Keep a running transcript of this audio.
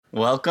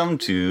Welcome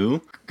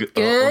to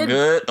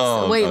Good.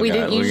 Oh, wait, oh we God,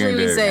 didn't we're usually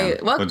gonna do it say.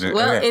 again. Well,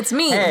 Okay. it's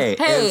me. Hey,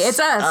 it's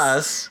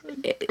us.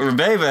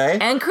 Rebebe.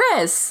 And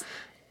Chris.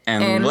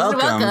 And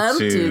welcome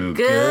to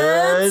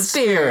Good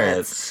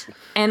Spirits.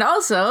 And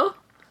also,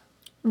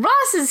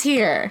 Ross is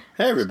here.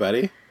 Hey,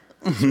 everybody.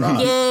 It's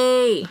Ross.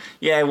 Yay!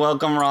 Yeah,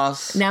 welcome,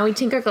 Ross. Now we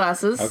tink our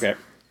glasses. Okay.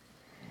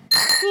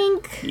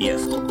 Tink.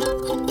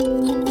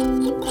 Yes.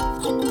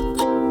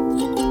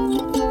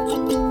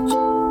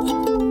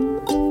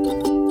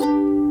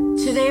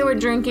 Today we're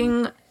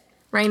drinking,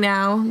 right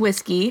now,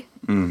 whiskey.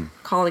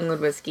 Collingwood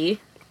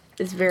whiskey.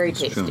 It's very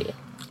tasty. True.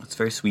 It's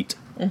very sweet.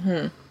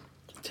 It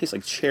tastes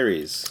like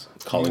cherries.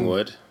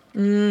 Collingwood.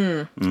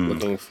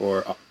 Looking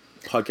for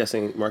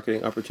podcasting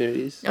marketing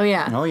opportunities. Oh,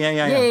 yeah. Oh, yeah.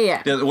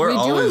 Yeah. We're We do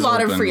a always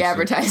lot of open free to-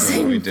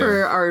 advertising we do.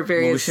 for our Well,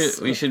 various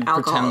we should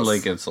alcohols. pretend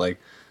like it's like,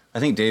 I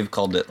think Dave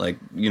called it like,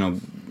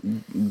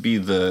 be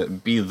the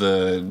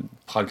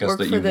podcast Work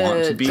that for you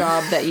want to the be.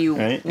 job that you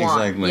Right?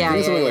 want. Exactly. Yeah, I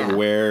think Something yeah. like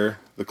wear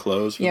the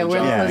clothes for Yeah, the we're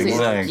job. Yeah, closing.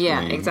 exactly.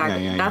 Yeah,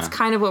 exactly. Yeah. That's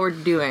kind of what we're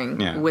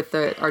doing with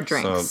our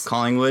drinks. So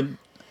Collingwood.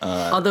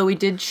 Although we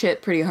did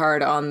shit pretty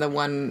hard on the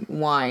one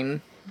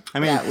wine. I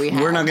mean, that we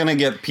had. we're not gonna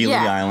get Peely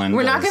Island.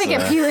 We're not as, going to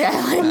get Peely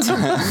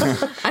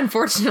Island.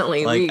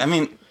 Unfortunately, I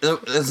mean,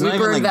 it's we not even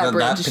burned like that that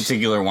bridge.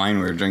 particular wine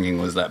we were drinking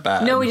was that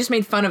bad. no, we just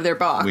made fun of their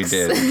box. We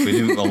did. We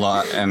did a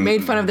lot and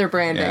Made fun of their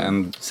branding. Yeah,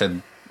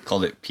 and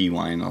called it pea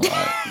wine a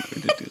lot.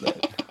 We did do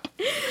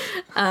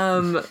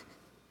that.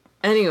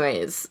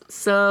 Anyways,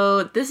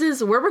 so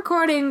we're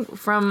recording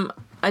from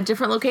a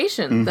different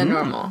location than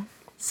normal.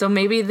 So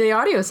maybe the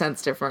audio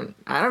sounds different.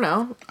 I don't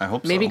know. I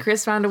hope Maybe so.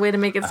 Chris found a way to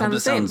make it I sound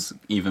hope the it same. sounds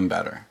even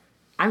better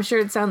I'm sure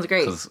it sounds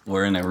great. because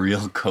we're in a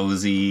real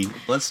cozy.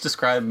 Let's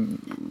describe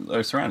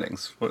our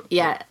surroundings.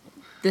 Yeah,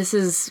 this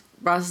is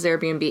Ross's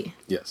Airbnb.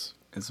 Yes.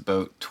 It's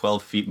about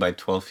 12 feet by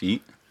 12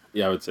 feet,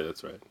 Yeah, I would say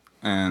that's right.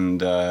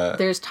 and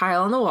There's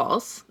tile on the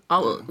walls.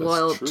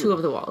 That's true. Two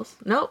of the walls.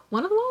 No,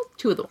 one of the walls?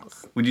 Two of the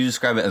walls. would you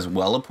describe it as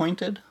well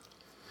appointed?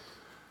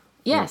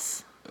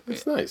 Yes.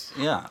 It's nice.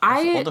 Yeah,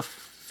 I- all the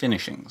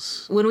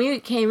finishings. When we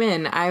came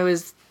in, I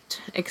was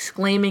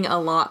exclaiming a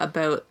lot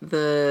about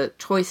the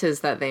choices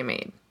that they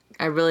made.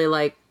 I really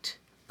liked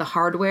the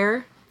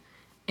hardware,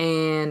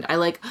 and I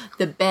like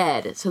the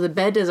bed. So the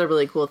bed does a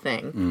really cool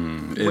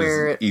thing. It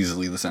Where is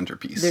easily the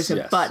centerpiece. There's a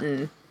Yes.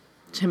 button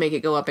to make it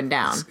go up and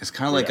down. It's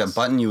kind of like a Yes.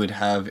 button you would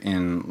have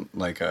in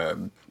like a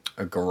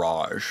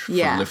garage for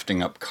Yeah.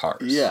 lifting up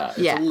cars. Yeah, it's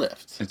Yeah. a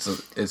lift.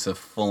 It's a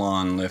full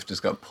on lift. It's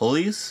got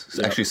pulleys.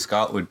 Yep. Actually,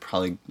 Scott would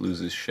probably lose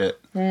his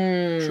shit.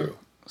 True.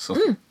 So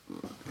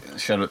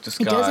shout out to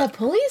Scott. It does have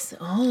pulleys?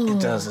 Oh. It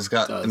does. It's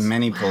got does.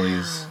 many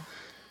pulleys.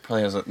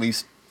 Probably has at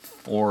least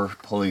 4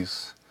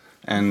 pulleys,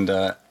 and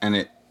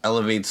it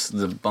elevates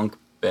the bunk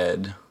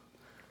bed.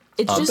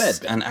 It's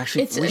just bed. And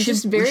actually, It's we should,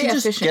 just very we should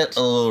just efficient. get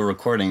a little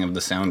recording of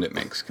the sound it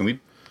makes. Can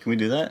we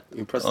do that?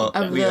 You press Oh, the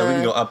button. we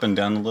can go up and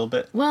down a little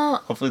bit. well,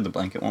 Hopefully the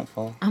blanket won't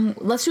fall.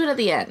 let's do it at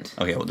the end.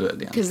 Okay, we'll do it at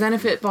the end. Because then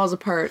if it falls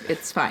apart,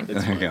 it's fine.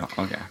 There you go.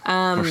 Okay.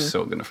 We're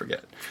so gonna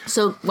forget.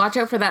 So watch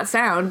out for that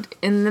sound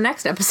in the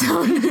next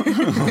episode.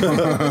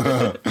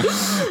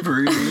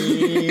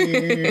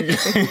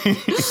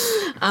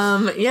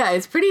 Yeah,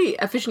 it's pretty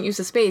efficient use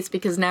of space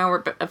because now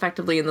we're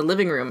effectively in the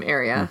living room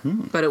area,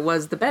 but it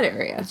was the bed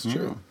area. It's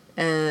true.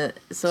 So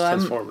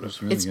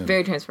Transformative. it's good.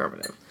 very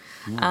transformative.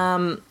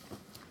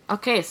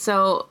 Okay,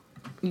 so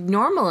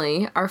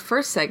normally our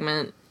first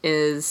segment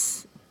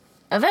is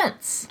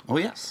events. Oh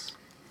yes.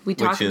 We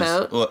talk Which is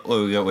about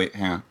wait,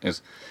 hang on.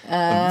 Is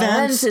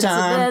events, it's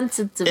events,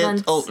 it's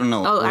events. Oh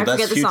no! Oh, I that's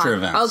forget the future song.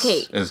 events. Okay.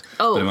 Is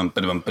Oh.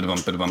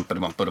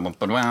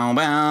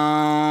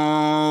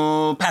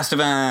 Past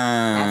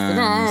events.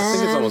 I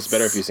think it's almost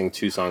better if you sing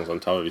 2 songs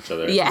on top of each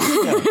other. Yeah.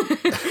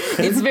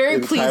 It's very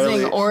Entirely.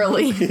 pleasing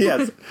orally.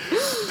 Yes.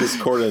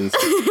 Discordance.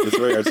 It's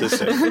very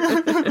artistic.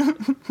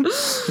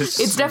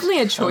 It's definitely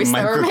a A choice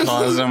that we're making.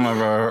 microcosm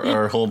of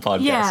our whole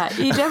podcast. Yeah,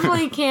 you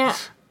definitely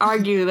can't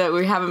argue that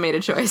we haven't made a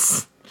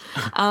choice.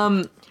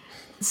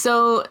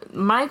 So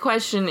my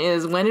question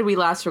is, when did we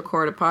last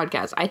record a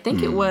podcast? I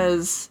think it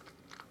was,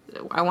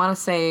 I want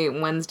to say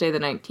Wednesday the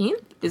 19th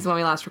is when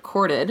we last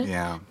recorded.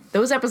 Yeah.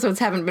 Those episodes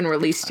haven't been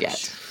released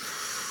yet.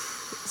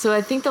 So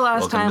I think the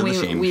last Welcome time to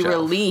the Shame we Show.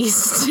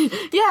 released,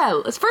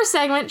 first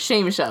segment,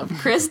 Shame Shove.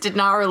 Chris did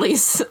not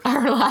release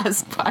our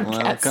last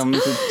podcast. Welcome to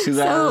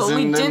So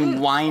we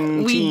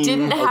 2019.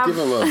 didn't I'll give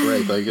have. him a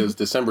break. Like it was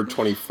December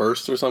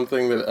 21st or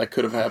something that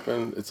could have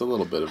happened. It's a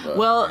little bit of a...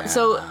 Well,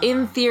 so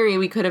in theory,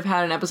 we could have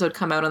had an episode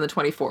come out on the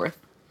 24th,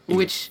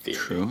 which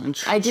True and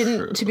true. I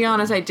didn't. To be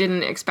honest, I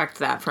didn't expect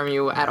that from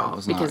you at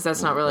all because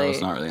that's not really.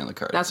 That's not really on the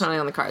cards. That's not really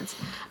on the cards.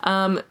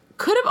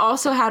 Could have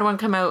also had one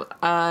come out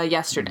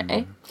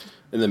yesterday.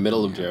 in the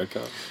middle of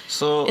JaredCon.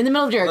 So In the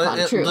middle of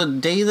JaredCon, true. The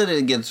day that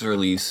it gets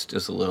released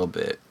is a little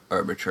bit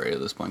arbitrary at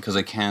this point because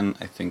I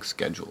think,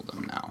 schedule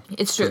them now.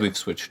 It's true. Because we've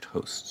switched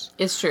hosts.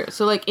 It's true.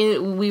 So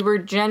we were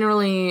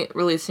generally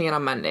releasing it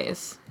on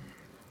Mondays.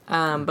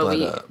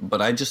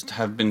 But I just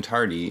have been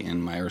tardy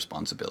in my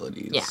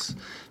responsibilities. Yeah.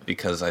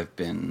 Because I've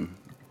been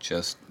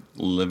just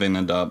living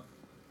it up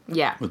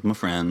Yeah. with my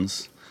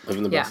friends.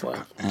 Living the best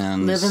life.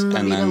 And Living La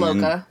and Vida then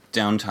Loca. in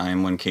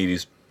downtime when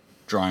Katie's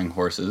drawing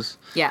horses,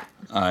 Yeah.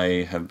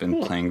 I have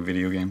been playing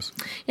video games.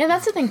 Yeah,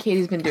 that's the thing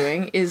Katie's been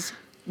doing is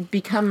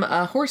become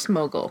a horse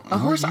mogul. A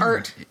horse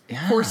art,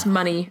 horse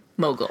money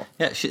mogul.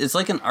 Yeah, it's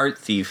like an art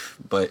thief,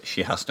 but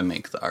she has to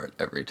make the art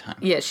every time.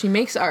 Yeah, she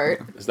makes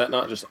art. Is that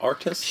not just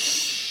artist?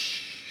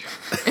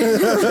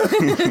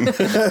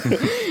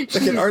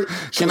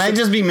 Can I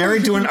just be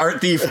married to an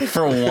art thief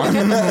for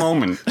one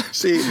moment?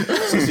 See,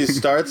 so she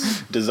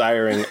starts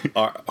desiring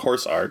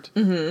horse art,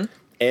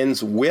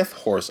 ends with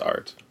horse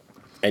art,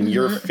 and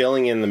you're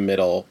filling in the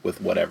middle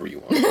with whatever you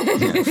want.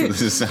 Yeah,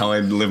 this is how I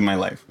live my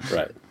life.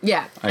 Right.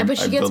 Yeah, but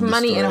she I gets build the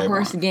money in story a I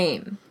horse want.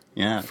 game.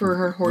 Yeah, For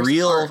her horse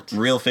real, art.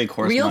 real fake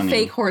horse Real money.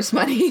 fake horse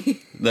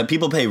money. That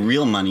people pay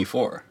real money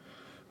for.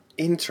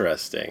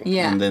 Interesting.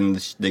 Yeah. And then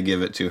they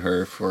give it to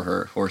her for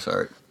her horse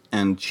art.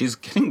 And she's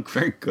getting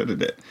very good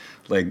at it.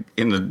 Like,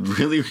 in a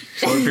really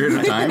short period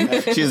of time,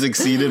 she has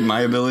exceeded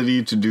my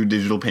ability to do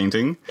digital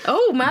painting.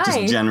 Oh my.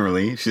 Just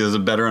generally. She has a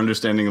better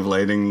understanding of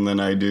lighting than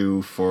I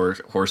do for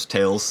horse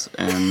tails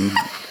and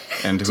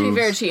hooves. To be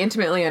fair, she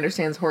intimately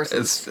understands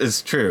horses.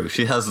 It's true.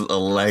 She has a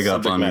leg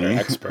up Subject on matter me.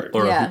 expert.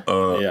 Or Yeah.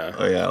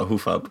 a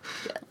hoof up.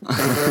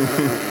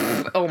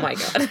 Oh my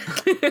god.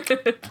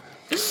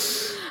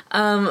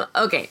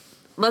 Okay.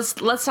 Let's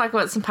talk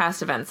about some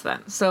past events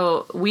then.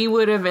 So we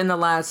would have in the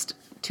last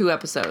 2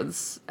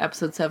 episodes,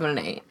 episode 7 and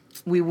 8,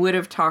 we would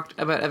have talked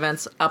about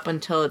events up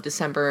until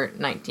December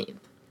 19th.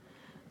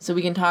 So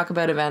we can talk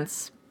about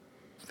events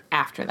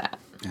after that.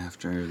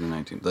 After the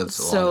 19th. That's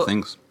a lot So- of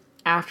things.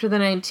 After the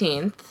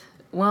 19th,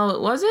 well,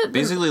 was it?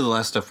 Basically, the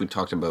last stuff we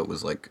talked about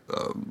was like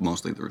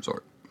mostly the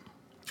resort.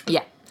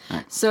 Yeah.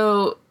 Right.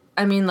 So,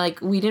 I mean,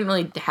 like, we didn't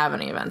really have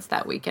any events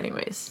that week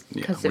anyways.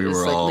 Yeah, Because it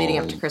was, like, leading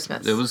up to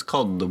Christmas. It was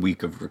called the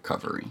Week of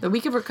Recovery. The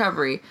week of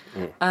recovery.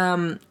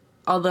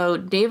 Although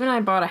Dave and I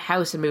bought a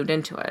house and moved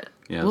into it.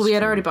 Yeah, well, that's we had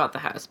true. already bought the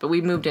house, but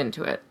we moved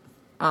into it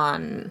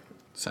on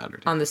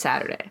Saturday. the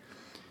Saturday.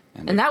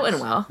 And And it that went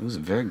was- well. It was a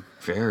very,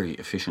 very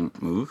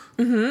efficient move.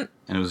 Mm-hmm.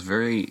 And it was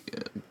very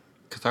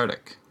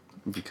cathartic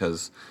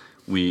because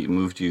we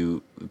moved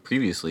you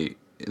previously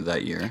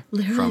that year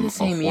Literally from the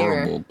same a year,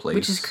 horrible place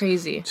which is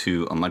crazy.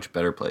 to a much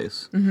better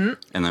place. Mm-hmm.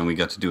 And then we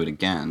got to do it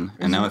again.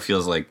 And now it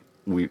feels like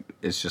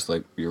it's just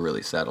like you're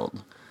really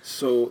settled.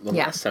 So the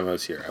Yeah. last time I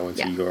was here, I went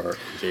to Yeah. your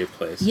Jay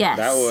place. Yes.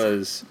 That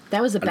was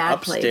That was a an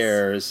bad place.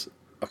 upstairs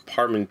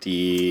apartment-y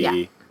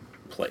Yeah.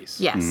 place.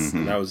 Yes.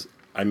 And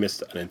I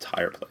missed an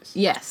entire place.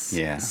 Yes.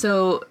 Yeah.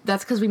 So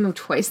that's because we moved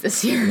twice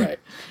this year.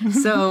 Right.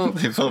 So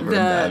They felt very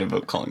bad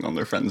about calling on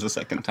their friends a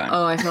second time.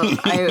 Oh,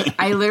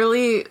 I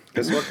literally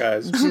Guess what,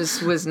 guys?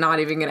 just was not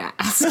even gonna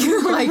ask.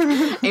 Like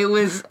it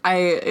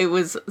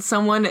was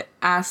someone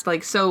asked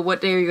like, so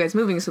what day are you guys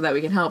moving so that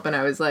we can help? And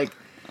I was like,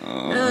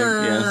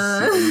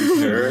 Yes.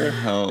 Sure.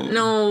 Help.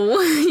 no,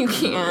 you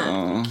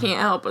can't. Can't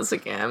help us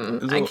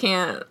again. I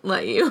can't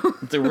let you.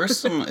 There were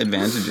some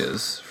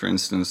advantages. For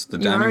instance, the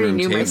You dining already room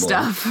knew table my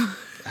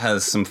stuff.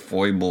 has some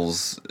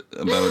foibles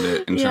about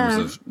it in Yeah.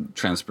 terms of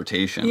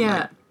transportation. Yeah.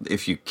 Like,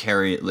 if you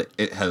carry it,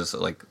 it has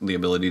like the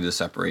ability to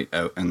separate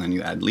out, and then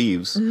you add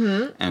leaves,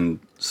 and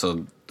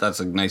so that's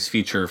a nice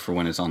feature for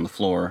when it's on the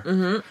floor,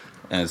 and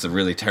it's a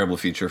really terrible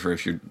feature for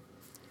if you're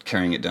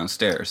carrying it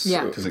downstairs.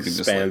 Yeah. because it could just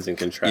Expands and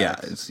contracts.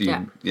 yeah, it's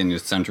Yeah. in your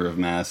center of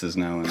mass is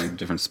now in a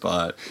different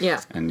spot.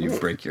 Yeah. and you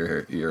break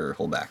your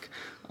whole back.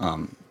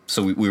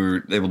 So we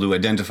were able to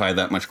identify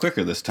that much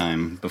quicker this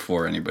time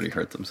before anybody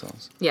hurt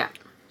themselves. Yeah.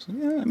 So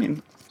yeah, I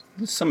mean,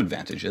 there's some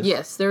advantages.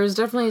 Yes, there was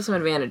definitely some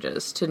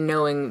advantages to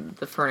knowing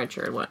the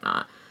furniture and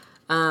whatnot.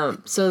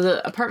 So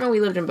the apartment we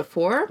lived in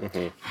before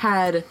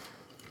had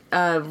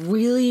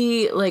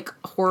really like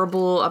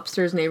horrible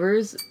upstairs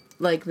neighbors.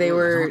 Like they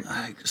were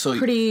So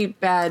pretty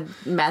bad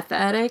meth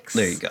addicts.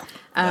 there you go.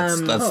 That's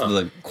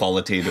the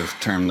qualitative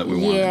term that we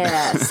wanted.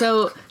 Yeah.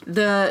 So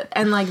the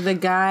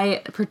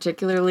guy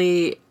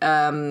particularly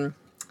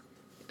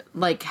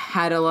like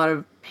had a lot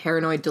of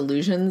paranoid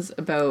delusions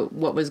about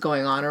what was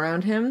going on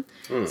around him.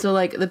 So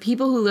like the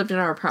people who lived in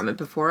our apartment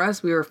before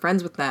us, we were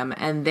friends with them,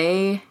 and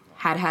they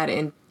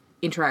had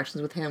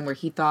interactions with him where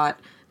he thought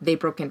they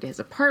broke into his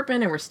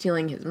apartment and were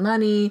stealing his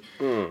money.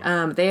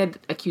 They had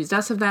accused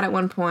us of that at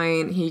one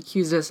point. He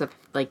accused us of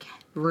like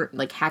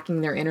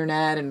hacking their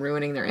internet and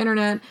ruining their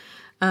internet.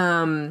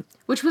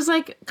 Which was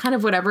like kind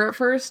of whatever at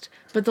first,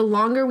 but the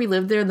longer we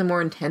lived there, the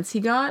more intense he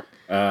got.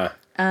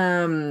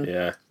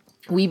 Yeah.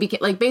 We became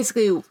like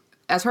basically,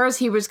 as far as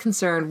he was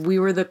concerned, we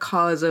were the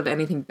cause of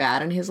anything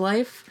bad in his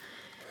life,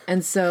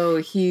 and so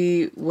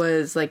he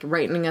was like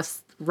writing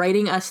us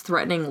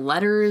threatening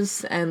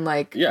letters and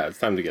like Yeah, it's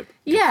time to get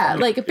yeah,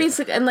 like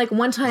basically, and like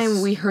one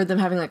time we heard them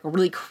having like a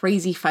really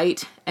crazy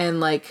fight, and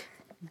like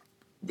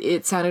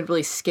it sounded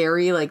really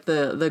scary. Like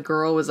the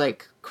girl was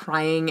like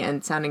crying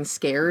and sounding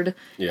scared,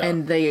 Yeah.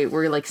 and they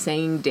were like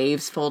saying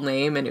Dave's full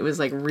name, and it was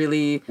like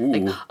really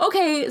like, Ooh.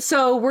 okay,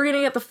 so we're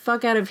gonna get the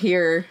fuck out of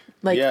here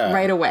like Yeah.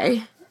 right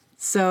away.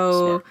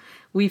 So Smart.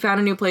 we found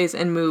a new place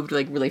and moved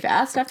like really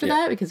fast after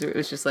that because it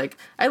was just like,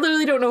 I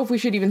literally don't know if we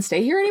should even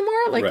stay here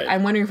anymore. Like,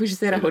 I'm wondering if we should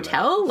stay at a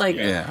hotel. Like,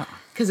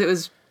 because it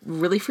was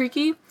really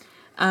freaky.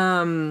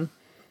 And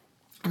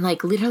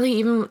like literally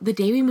even the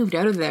day we moved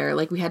out of there,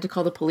 like we had to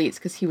call the police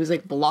because he was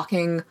like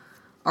blocking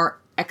our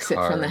exit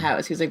from the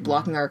house. He was like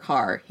blocking our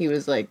car. He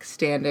was like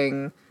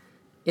standing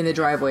in the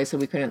driveway so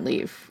we couldn't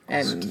leave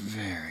and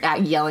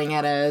yelling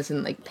at us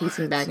and like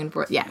pacing back and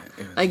forth. Yeah.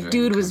 Like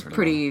dude was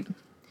pretty...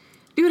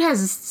 Dude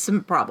has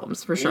some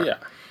problems for sure. Yeah.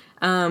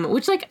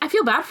 Which like I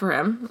feel bad for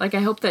him. Like I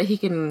hope that he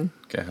can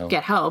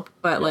get help,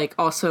 but like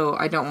also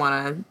I don't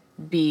want to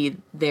be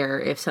there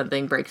if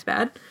something breaks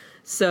bad.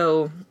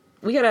 So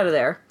we got out of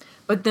there.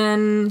 But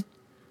then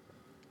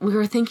we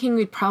were thinking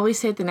we'd probably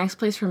stay at the next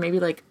place for maybe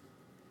like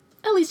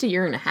at least a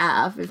year and a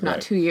half, if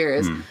not 2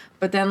 years.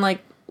 But then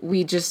like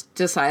we just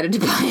decided to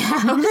buy a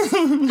house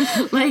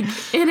like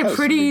in a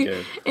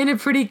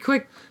pretty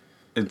quick.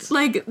 It's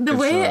like the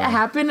way it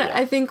happened.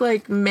 I think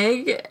like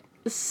Meg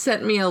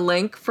sent me a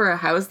link for a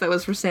house that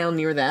was for sale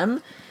near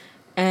them,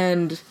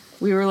 and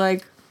we were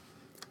like,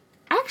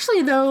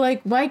 actually though,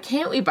 like why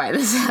can't we buy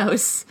this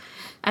house?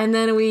 And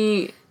then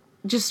we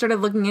just started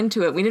looking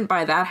into it. We didn't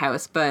buy that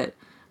house, but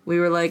we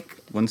were like,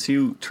 once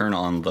you turn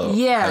on the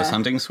house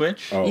hunting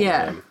switch,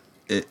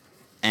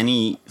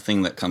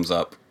 anything that comes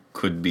up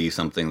could be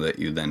something that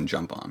you then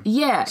jump on.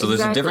 Yeah. So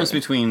there's a difference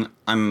between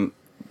I'm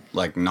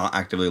like not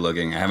actively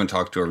looking. I haven't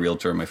talked to a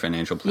realtor, my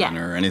financial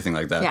planner, or anything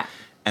like that. Yeah.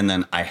 And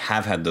then I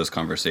have had those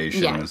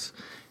conversations.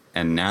 Yeah.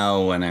 And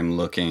now when I'm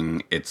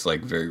looking, it's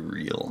like very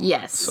real.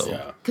 Yes.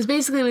 So because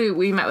basically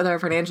we met with our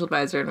financial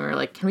advisor and we were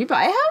like, can we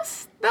buy a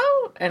house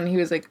though? And he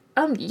was like,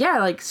 yeah,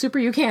 like super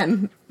you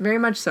can. Very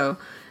much so.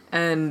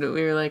 And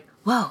we were like,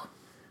 whoa,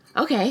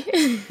 okay.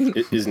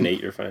 Is Nate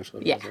your financial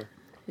advisor? Yeah.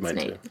 It's Mine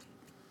Nate. Too.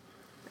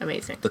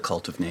 Amazing. The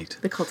cult of Nate.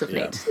 The cult of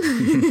Nate.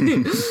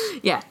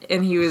 Yeah.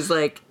 And he was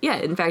like, yeah,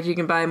 in fact, you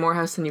can buy more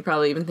house than you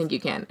probably even think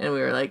you can. And we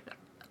were like,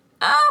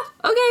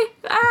 okay.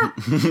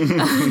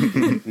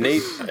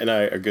 Nate and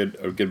I are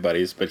good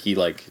buddies, but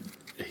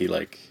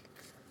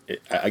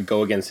I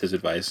go against his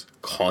advice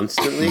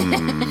constantly.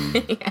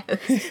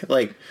 Yes.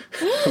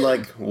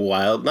 like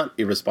wild, not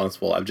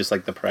irresponsible. I'm just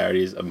like the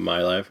priorities of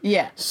my life.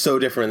 Yeah. So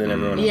different than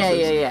everyone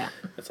else's. Yeah.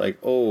 It's like,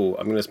 oh,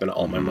 I'm gonna spend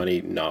all my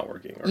money not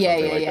working or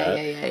something like that.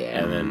 Yeah.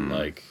 And then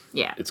like,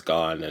 it's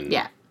gone and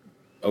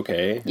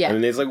okay. Yeah. And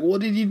then Nate's like,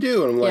 what did you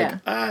do? And I'm like,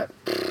 I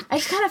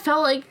just kind of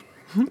felt like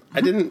I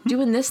didn't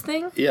doing this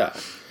thing. Yeah.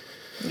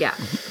 Yeah.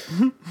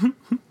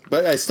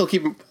 But I still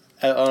keep him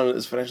on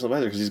as financial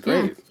advisor because he's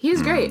great. Yeah,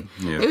 he's great.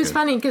 It was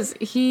funny because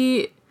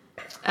he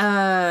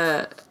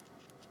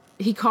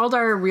called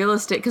our real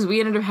estate because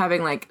we ended up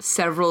having like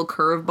several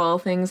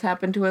curveball things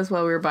happen to us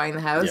while we were buying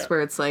the house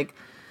where it's like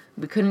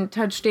we couldn't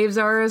touch Dave's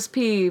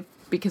RSP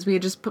because we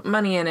had just put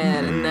money in it,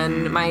 and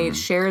then my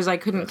shares I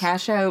couldn't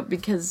cash out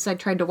because I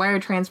tried to wire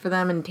transfer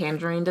them, and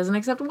Tangerine doesn't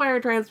accept wire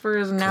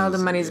transfers, and now the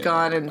money's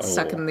gone and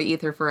stuck in the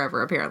ether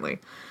forever apparently.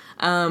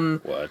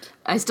 What?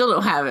 I still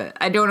don't have it.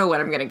 I don't know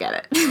when I'm gonna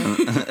get it.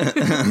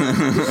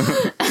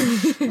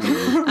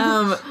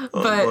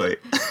 But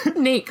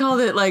Nate called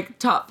it like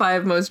top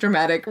 5 most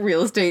dramatic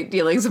real estate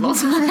dealings of all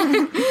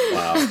time.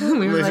 Wow.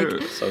 We were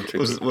like, so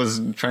tricky.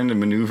 Was trying to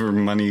maneuver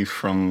money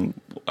from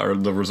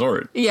the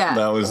resort. Yeah.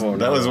 That was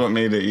what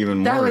made it even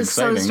more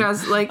exciting. That was so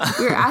stressful. Like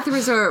we were at the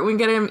resort, we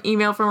get an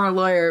email from our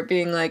lawyer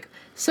being like,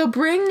 so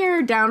bring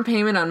your down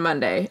payment on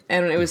Monday,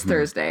 and it was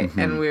Thursday,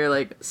 and we were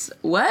like,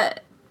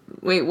 what?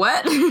 Wait,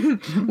 what?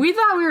 We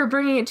thought we were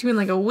bringing it to in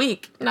like a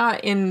week,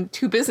 not in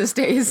 2 business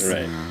days.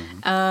 Right.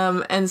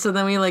 And so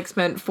then we like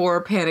spent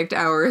 4 panicked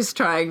hours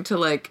trying to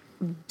like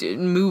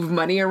move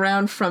money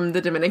around from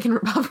the Dominican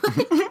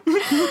Republic,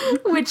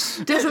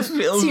 which doesn't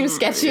seem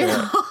sketchy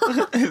at all.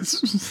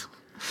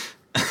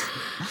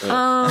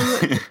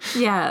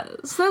 Yeah,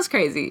 so that's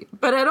crazy.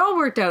 But it all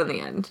worked out in the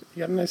end.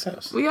 You got a nice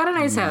house. We got a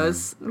nice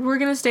house. We're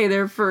going to stay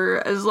there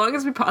for as long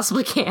as we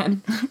possibly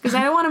can. Because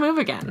I don't want to move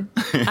again.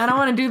 I don't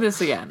want to do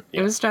this again.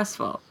 It was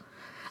stressful.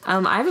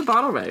 I have a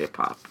bottle ready to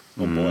pop.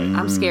 Oh boy.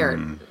 I'm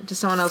scared. Does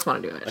someone else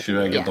want to do it? Should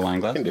I get the wine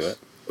glass? I can do it.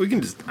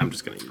 I'm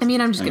just going to use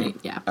I'm just going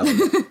to, I like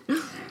it.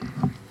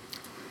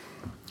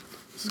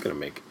 This is going to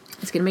make...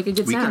 It's going to make a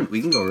good sound.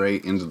 We can go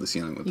right into the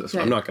ceiling with this could.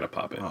 one. I'm not going to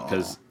pop it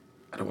because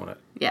I don't want to...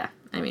 Yeah,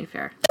 I mean,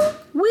 fair.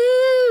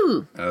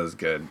 Woo! That was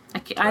good.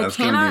 That's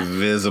going to be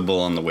visible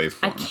on the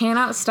waveform. I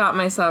cannot stop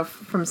myself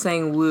from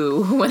saying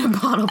woo when a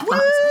bottle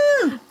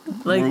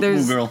pops. Like,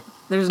 there's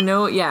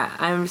no... Yeah,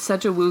 I'm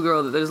such a woo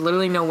girl that there's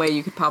literally no way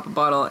you could pop a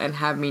bottle and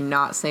have me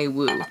not say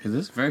woo. It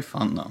is very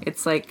fun, though.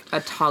 It's like a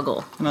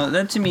toggle.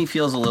 That to me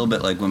feels a little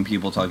bit like when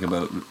people talk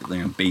about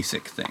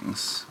basic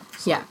things.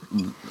 Yeah.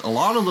 A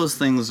lot of those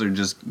things are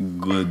just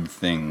good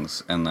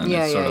things, and then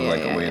it's sort of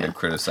like a way to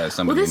criticize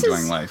somebody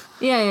enjoying life.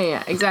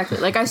 Yeah, exactly.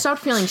 Like, I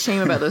stopped feeling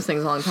shame about those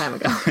things a long time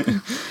ago.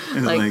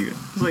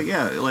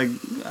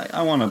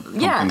 I want a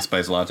pumpkin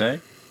spice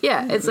latte.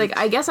 Yeah, it's like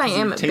I guess I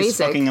am It tastes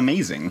basic. fucking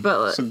amazing.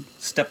 but- so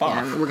step Yeah,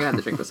 off. we're gonna have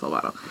to drink this whole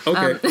bottle.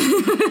 Okay.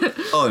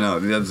 Oh no,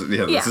 that's,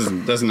 Yeah.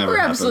 doesn't never We're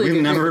happen. absolutely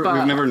We've gonna drink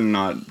never the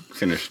bottle. not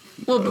finished.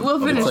 We'll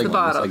finish It's like- the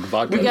bottle. it's like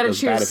vodka. We gotta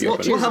It's bad cheers. if you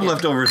open it. We'll have Yeah.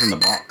 leftovers in the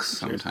box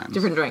sometimes.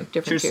 Different drink,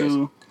 different cheers.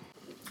 Sue.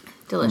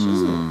 Delicious.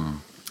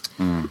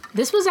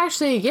 This was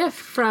actually a gift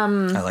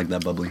from I like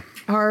that bubbly.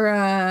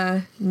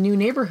 our new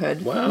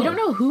neighborhood. Wow. We don't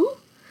know who.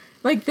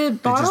 Like the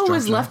bottle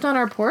was dropped it left on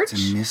our porch,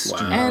 Mystery.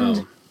 Wow.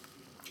 and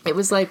it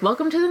was like,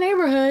 "Welcome to the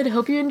neighborhood.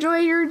 Hope you enjoy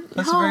your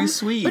That's home." very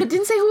sweet. But it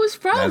didn't say who it was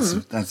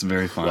from. That's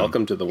very fun.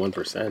 Welcome to the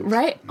 1%.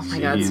 Right? Oh my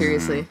god, Jeez.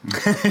 seriously.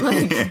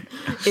 Like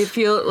it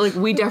feel like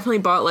we definitely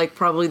bought like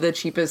probably the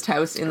cheapest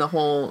house in the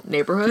whole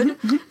neighborhood.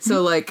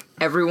 So like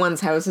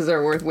everyone's houses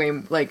are worth way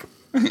like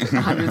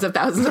hundreds of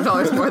thousands of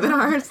dollars more than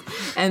ours.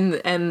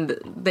 And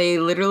they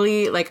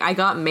literally like I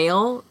got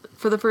mail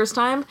for the first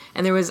time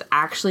and there was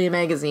actually a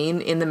magazine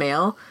in the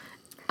mail.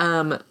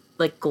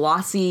 Like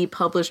glossy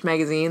published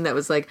magazine that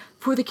was like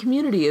for the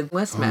community of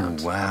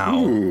Westmount. Oh,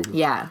 wow.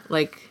 Yeah,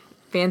 like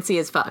fancy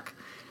as fuck.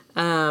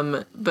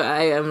 But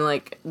I am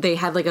like they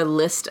had like a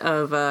list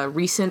of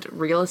recent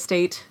real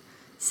estate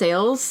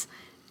sales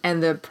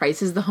and the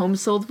prices the home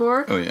sold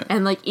for. Oh, yeah.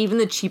 And like even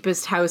the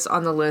cheapest house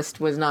on the list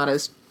was not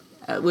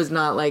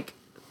like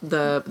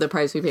the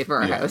price we paid for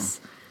our Yeah. house.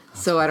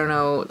 So I don't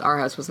know. Our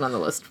house wasn't on the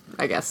list.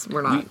 I guess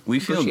we're not.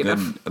 We feel pushy good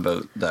enough.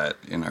 about that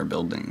in our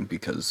building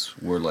because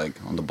we're like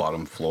on the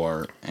bottom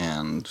floor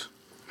and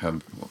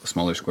have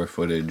smaller square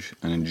footage,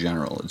 and in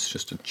general, it's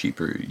just a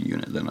cheaper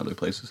unit than other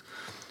places.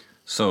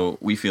 So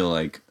we feel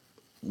like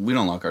we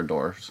don't lock our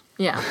doors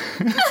Yeah.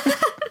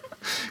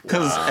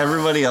 because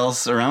everybody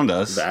else around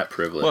us. That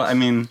privilege. Well, I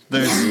mean,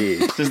 there's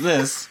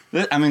this.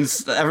 I mean,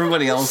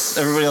 everybody else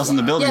in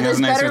the building Yeah. has There's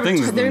nicer better.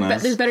 things than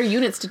us. There's better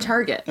units to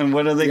target. And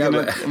what are they Yeah,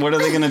 gonna but- what are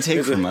they gonna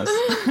take from us?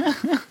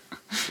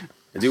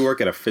 I do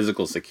work at a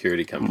physical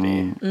security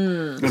company.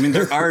 I mean,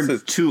 there are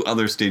two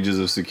other stages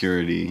of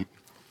security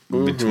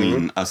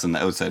between us and the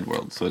outside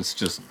world. So it's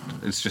just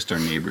our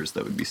neighbors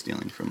that would be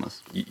stealing from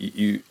us,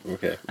 You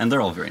okay? and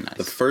they're all very The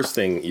nice. first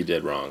thing you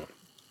did wrong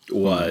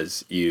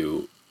was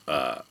you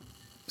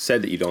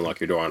said that you don't lock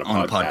your door on a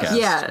On a podcast. podcast.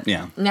 Yeah.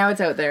 Yeah. Now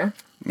it's out there.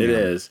 It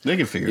is. They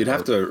can figure You'd it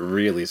have out. to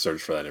really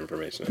search for that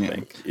information. I Yeah.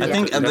 think. I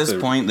think at this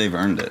point they've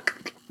earned it.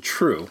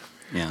 true.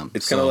 Yeah,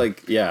 It's so, kind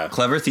of like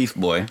clever thief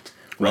boy.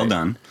 Well Right.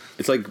 done.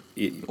 It's like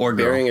Or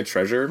girl. burying a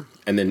treasure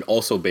and then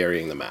also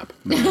burying the map.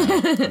 Yeah.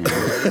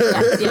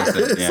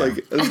 It's Yeah.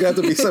 like there's got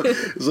to be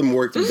some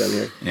work to be done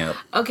here. Yeah.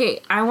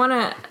 Okay, I want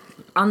to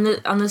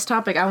on this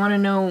topic. I want to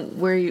know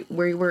where you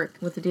work,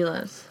 what the deal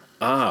is.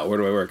 Where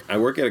do I work? I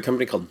work at a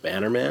company called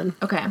Bannerman.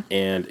 Okay.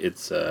 And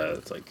it's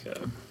like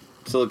a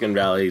Silicon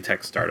Valley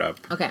tech startup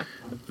Okay.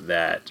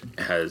 that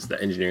has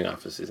the engineering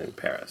offices in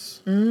Paris.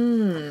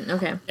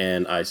 Okay.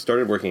 And I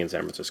started working in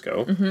San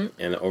Francisco,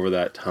 and over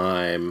that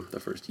time, the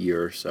first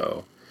year or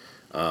so,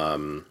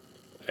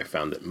 I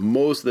found that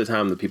most of the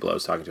time the people I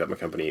was talking to at my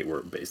company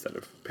were based out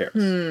of Paris.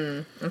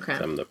 Okay.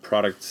 So I'm the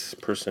product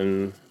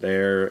person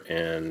there,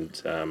 and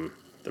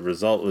the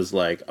result was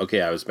like,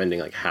 okay, I was spending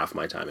like half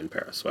my time in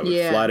Paris. So I would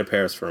Yeah. fly to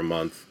Paris for a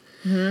month,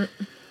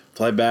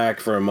 fly back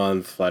for a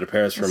month, fly to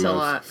Paris for That's a a month.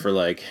 lot. For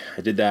like,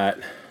 I did that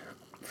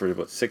for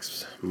about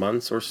 6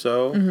 months or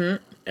so,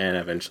 and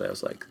eventually I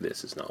was like,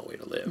 this is not a way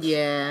to live.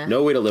 Yeah.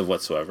 No way to live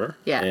whatsoever.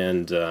 Yeah.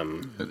 And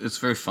It's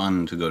very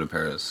fun to go to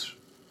Paris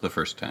the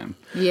first time.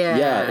 Yeah.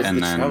 Yeah, it's- And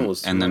the travel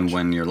is too then much.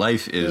 when your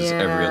life is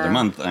every Yeah. other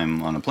month,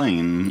 I'm on a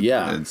plane.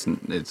 Yeah.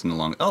 it's no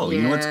longer. Oh,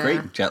 you know what's Yeah.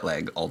 great? Jet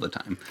lag all the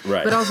time.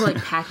 right. But also like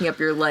packing up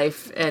your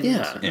life and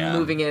Yeah.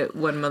 moving it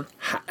 1 month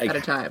like, at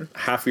a time.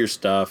 half your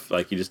stuff,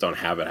 like you just don't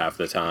have it half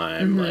the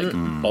time. Like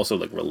also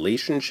like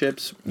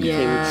relationships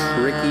became Yeah.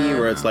 tricky,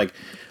 where it's like,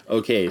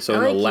 okay, so in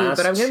like the you, last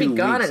but I'm gonna be 2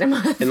 gone weeks, in a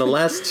month. in the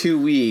last 2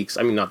 weeks,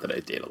 I mean, not that I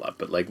date a lot,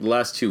 but like the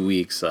last 2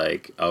 weeks,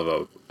 like of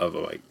a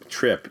like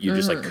trip, you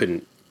just like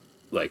couldn't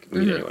like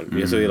meet anyone.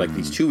 So you had, like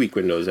these 2 week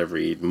windows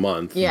every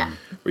month, Yeah.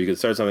 where you could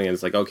start something and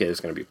it's like, okay, it's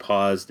going to be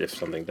paused if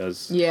something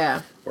does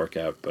Yeah. work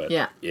out, but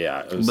Yeah.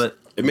 it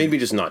it made me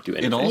just not do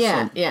anything. It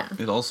also Yeah.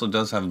 it also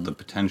does have the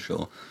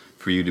potential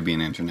for you to be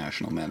an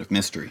international man of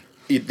mystery.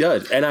 It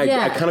does, and I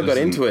Yeah. kind of got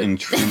There's into it an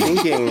intrigue.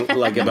 thinking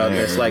like about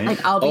this, like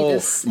I'll be oh,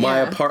 this-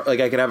 my yeah. like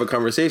I could have a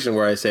conversation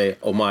where I say,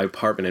 oh, my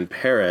apartment in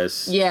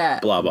Paris, Yeah.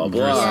 blah blah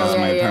blah. Versus Yeah,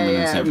 my yeah, apartment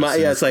in yeah. San My,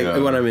 yeah, it's like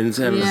Francisco. when I'm in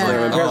San Francisco, Yeah.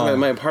 my, parents, Oh.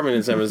 my apartment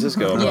in San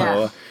Francisco, blah, Yeah. blah,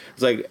 blah.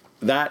 It's like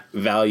that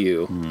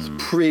value is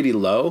pretty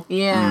low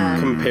Yeah.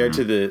 compared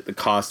to the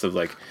cost of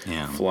like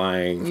Yeah.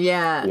 flying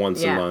Yeah,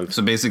 once yeah. a month.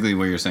 So basically,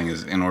 what you're saying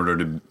is, in order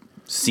to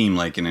seem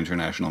like an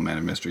international man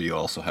of mystery, you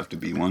also have to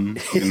be one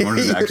in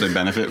order to actually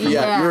benefit from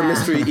Yeah, it. you're a Yeah.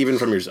 mystery even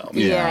from yourself.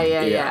 Yeah.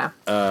 Yeah.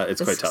 It's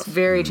quite It's tough.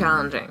 very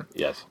challenging.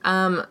 Yes.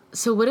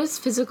 So what does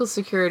physical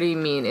security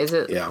mean? Is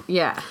it? Yeah.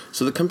 Yeah.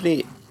 So the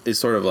company is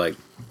sort of like,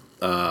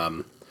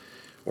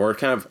 or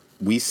kind of,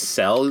 we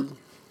sell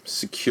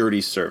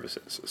security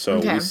services. So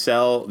Okay. we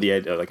sell the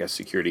idea like a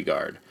security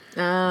guard,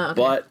 Okay.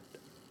 but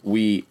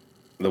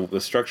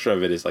the structure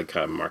of it is like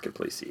kind of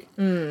marketplacey.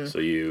 So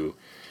you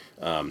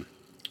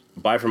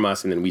buy from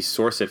us, and then we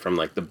source it from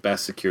like the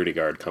best security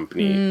guard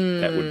company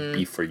that would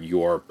be for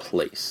your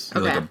place.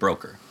 Like Okay. a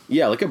broker.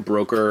 Yeah, like a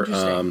broker.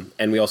 Interesting.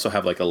 And we also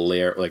have like a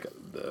layer, like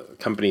the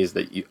companies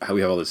how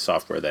we have all this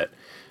software that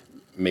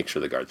make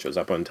sure the guard shows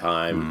up on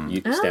time.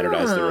 You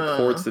standardize the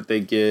reports that they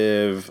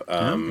give,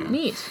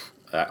 Neat.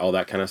 all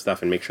that kind of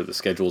stuff, and make sure the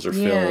schedules are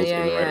filled Yeah, in the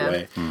yeah. right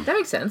way. That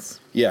makes sense.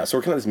 Yeah, so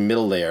we're kind of this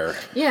middle layer.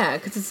 Yeah,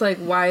 because it's like,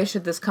 why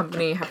should this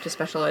company have to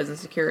specialize in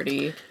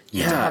security? To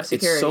have It's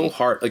security? so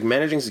hard. Like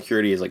managing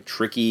security is like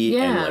tricky,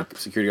 and Yeah. like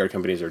security guard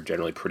companies are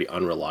generally pretty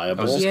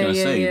unreliable. I was just Yeah, gonna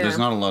yeah, say, yeah. there's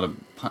not a lot of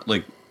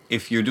like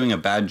if you're doing a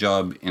bad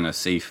job in a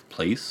safe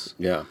place,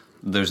 Yeah.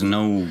 there's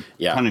no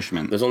Yeah.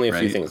 punishment. There's only a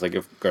few right? things, like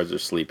if guards are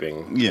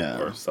sleeping, Yeah.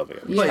 or something.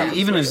 But Yeah.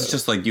 even if it's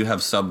just like you have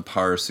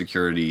subpar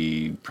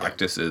security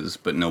practices,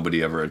 but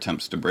nobody ever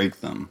attempts to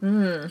break them,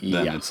 then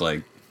Yeah. it's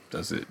like,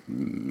 does it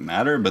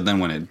matter? But then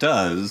when it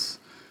does,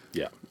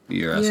 Yeah.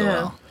 you're Yeah.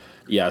 SOL.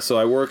 Yeah, so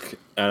I work,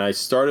 and I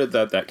started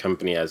that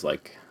company as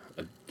like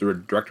a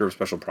director of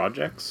special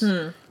projects,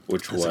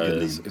 which That's a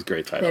good was name. a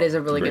great title. That is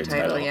a really Great good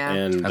title, yeah.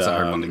 And That's a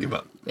hard one to give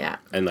up. Yeah.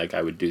 And like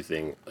I would do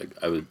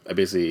I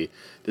basically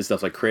did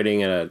stuff like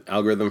creating an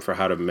algorithm for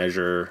how to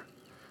measure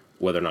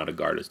whether or not a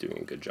guard is doing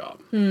a good job,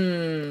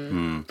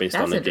 based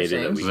on That's the data that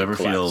interesting. we Does it ever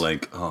collect. feel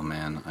like, oh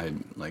man,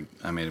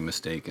 I made a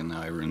mistake and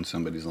now I ruined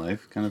somebody's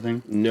life, kind of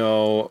thing?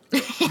 No,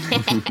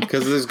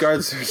 because those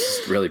guards are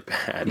just really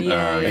bad.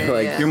 Yeah, yeah,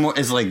 like yeah. You're more.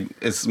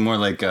 It's more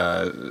like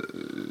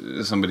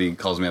somebody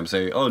calls me up and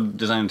say, "Oh,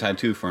 design a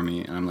tattoo for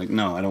me," and I'm like,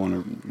 "No, I don't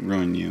want to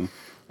ruin you."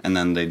 And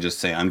then they just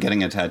say, "I'm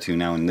getting a tattoo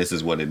now, and this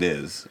is what it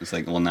is." It's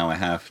like, well, now I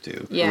have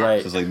to. Yeah.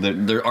 Right. So it's like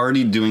they're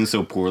already doing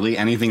so poorly.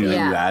 Anything that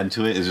you Yeah. add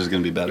to it is just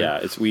going to be better.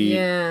 Yeah,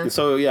 Yeah.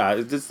 So yeah,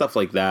 I did stuff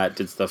like that.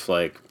 Did stuff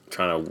like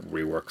trying to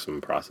rework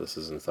some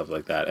processes and stuff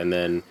like that. And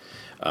then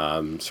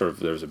sort of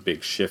there was a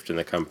big shift in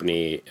the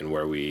company, and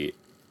where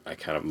I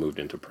kind of moved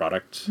into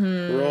product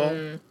role,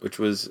 which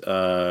was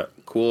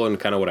cool and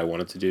kind of what I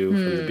wanted to do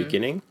from the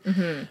beginning.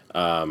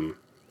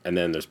 And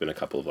then there's been a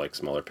couple of like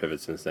smaller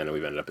pivots since then, and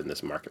we've ended up in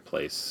this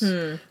marketplace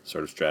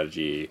sort of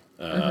strategy.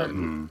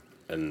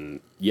 And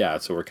yeah,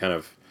 so we're kind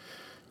of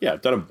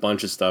done a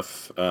bunch of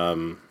stuff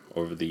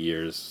over the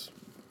years.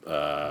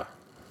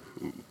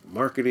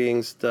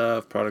 Marketing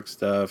stuff, product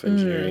stuff,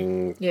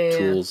 engineering, Yeah.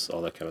 tools,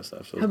 all that kind of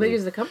stuff. So How big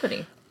is the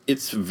company?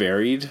 it's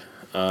varied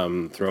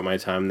throughout my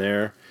time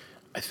there.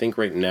 I think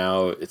right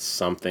now it's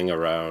something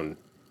around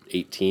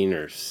 18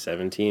 or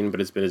 17,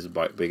 but it's been as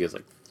big as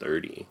like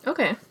 30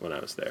 Okay. when I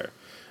was there.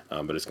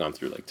 But it's gone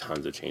through like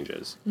tons of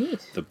changes. Neat.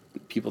 The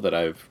people that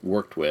I've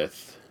worked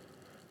with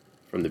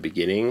from the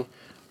beginning,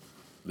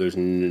 there's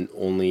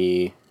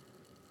only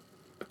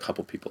a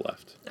couple people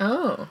left.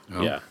 Oh.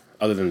 Oh. Yeah,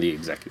 other than the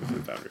executive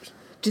and founders.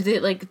 Do they,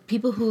 like,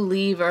 people who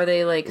leave, are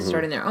they, like,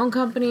 starting their own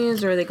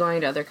companies, or are they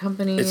going to other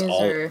companies? It's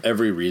all or...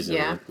 every reason.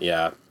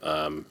 Yeah.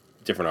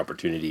 Different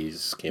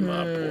opportunities came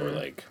up, or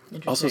like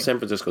also Interesting. San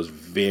Francisco's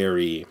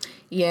very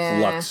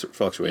Yeah.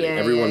 fluctuating. Yeah,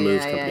 Everyone yeah,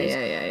 moves yeah, companies.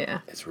 Yeah.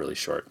 It's really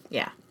short.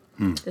 Yeah.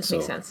 This So-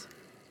 makes sense.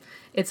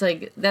 It's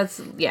like, that's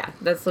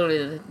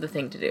literally the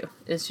thing to do,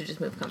 is to just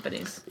move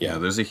companies. Yeah,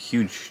 there's a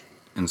huge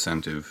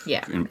incentive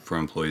Yeah. for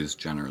employees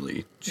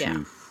generally to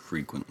Yeah.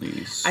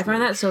 frequently. I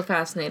find that switch. so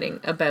fascinating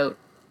about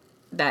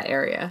that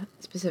area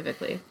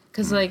specifically.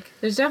 Because, like,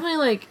 there's definitely,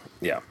 like,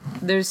 Yeah.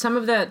 there's some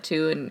of that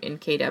too in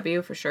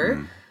KW for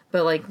sure,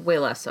 but like way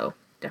less so,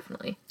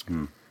 definitely.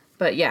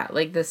 But yeah,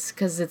 like this,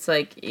 because it's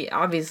like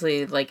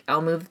obviously like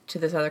I'll move to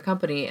this other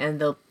company and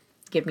they'll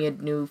give me a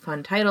new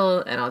fun title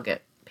and I'll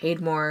get paid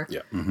more.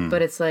 Yeah.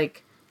 But it's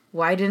like,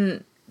 why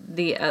didn't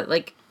the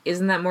like?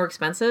 Isn't that more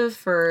expensive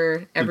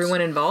for everyone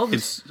involved?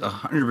 It's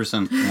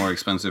 100% more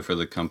expensive for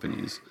the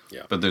companies.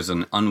 Yeah. But there's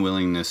an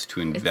unwillingness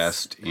to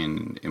invest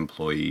in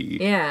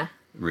employee yeah,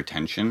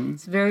 retention.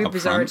 It's very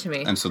bizarre to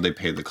me. And so they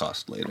pay the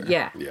cost later.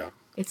 yeah. Yeah.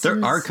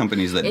 There are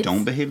companies that it's-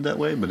 don't behave that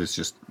way, but it's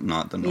just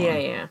not the norm.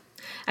 Yeah.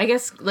 I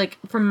guess like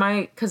from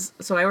my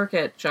so I work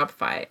at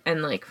Shopify,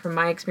 and like from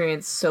my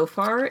experience so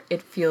far,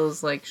 it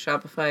feels like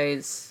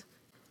Shopify's,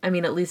 I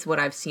mean, at least what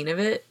I've seen of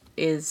it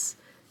is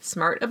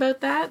smart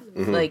about that.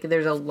 Like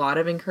there's a lot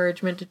of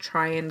encouragement to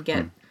try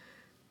and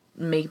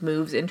make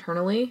moves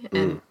internally,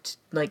 and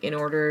like in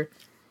order,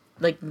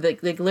 like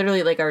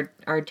literally like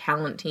our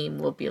talent team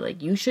will be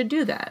like, you should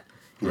do that.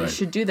 You Right.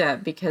 should do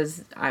that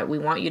because we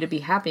want you to be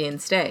happy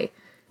and stay.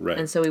 Right.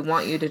 And so we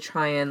want you to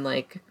try and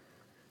like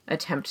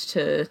attempt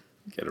to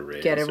get a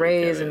raise. get a or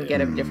raise and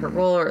get a different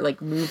role, or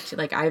like move to,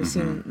 like I've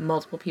seen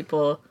multiple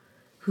people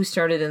who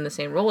started in the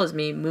same role as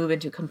me move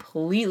into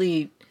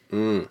completely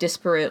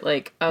disparate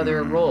like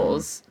other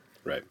roles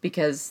Right.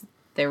 because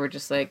they were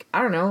just like,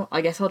 I don't know,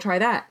 I guess I'll try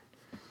that.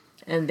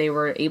 And they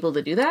were able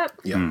to do that,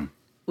 Yeah.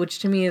 which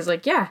to me is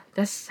like, yeah,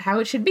 that's how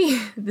it should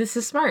be. This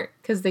is smart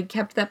because they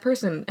kept that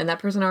person, and that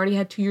person already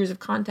had 2 years of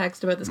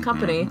context about this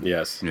company.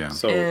 Yes. Yeah.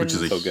 So And- Which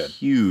is a so good.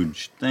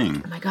 huge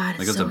thing. Oh my God, it's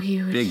Like, that's so a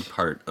huge. big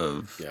part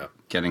of Yeah.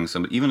 getting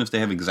somebody, even if they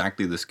have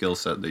exactly the skill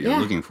set that you're Yeah.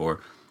 looking for,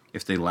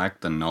 if they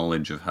lack the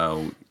knowledge of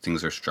how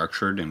things are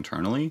structured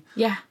internally,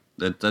 Yeah.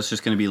 that's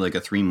just going to be like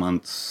a 3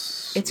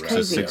 months It's to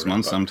crazy. 6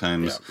 months Yeah.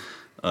 sometimes,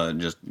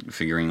 just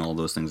figuring all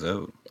those things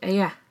out.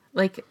 Yeah,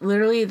 like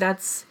literally,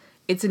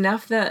 it's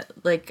enough that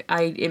like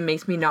it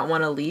makes me not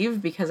want to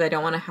leave because I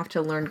don't want to have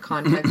to learn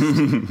context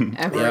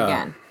ever Yeah.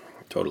 again.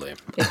 Totally.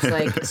 It's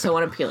like so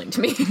unappealing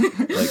to me.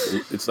 Like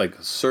it's like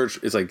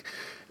it's like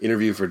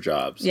interview for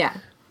jobs. Yeah,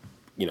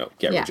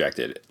 Get Yeah.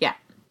 rejected. yeah,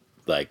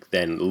 Like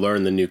then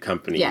learn the new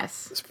company.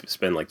 Yes.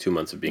 Spend like 2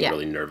 months of being Yeah.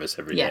 really nervous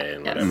every Yeah. day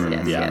and Yes, whatever.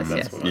 yes, yeah, yes,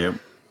 that's yes. what Yep.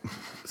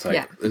 it's like.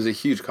 Yeah. There's a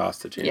huge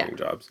cost to changing Yeah.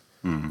 jobs.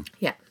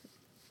 yeah.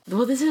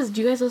 Well, do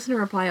you guys listen to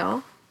Reply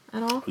All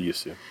at all? I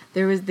used to.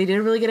 They did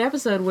a really good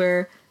episode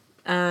where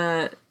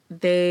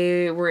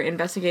they were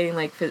investigating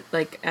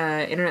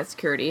internet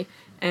security,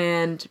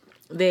 and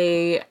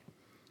they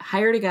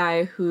hired a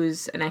guy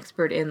who's an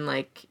expert in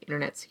like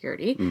internet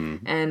security,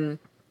 and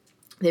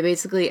they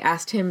basically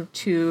asked him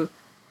to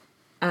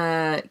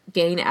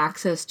gain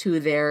access to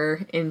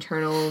their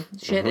internal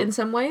shit in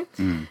some way,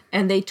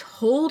 and they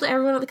told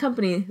everyone at the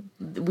company,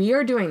 "We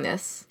are doing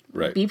this.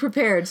 Right. Be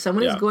prepared.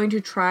 Someone is Yeah. going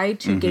to try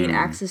to gain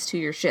access to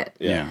your shit."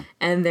 Yeah.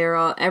 And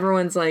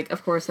everyone's like,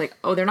 of course, like,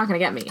 oh, they're not gonna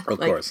get me. Of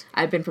like, course.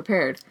 I've been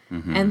prepared.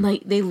 And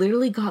like, they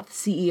literally got the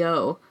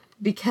CEO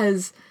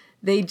because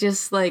they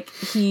just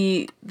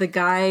the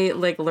guy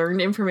like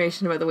learned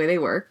information about the way they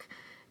work,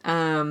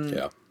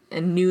 Yeah.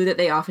 and knew that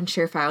they often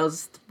share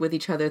files with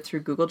each other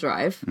through Google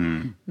Drive.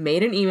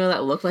 Made an email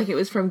that looked like it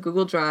was from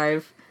Google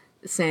Drive,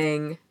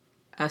 saying,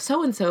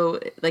 so and so.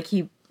 Like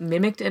he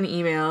mimicked an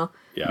email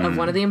Yeah. of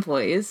one of the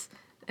employees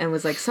and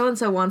was like, so and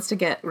so wants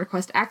to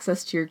request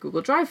access to your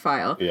Google Drive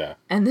file. Yeah.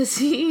 And the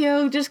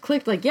CEO just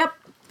clicked like, yep,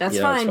 that's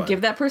Yeah, that's fine. fine. Give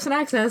that person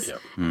access. Yep.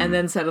 And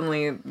then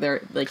suddenly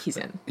they're like, he's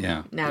in.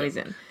 Yeah. Now he's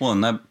in. Well,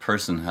 and that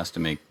person has to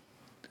make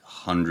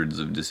hundreds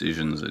of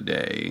decisions a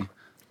day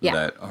Yeah.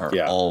 that are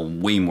Yeah. all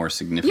way more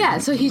significant. Yeah,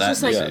 so he's than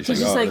just that like, decision. he's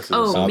just Oh, like, this is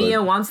oh, solid.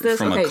 Mia wants this.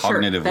 From a Okay, sure.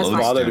 cognitive That's load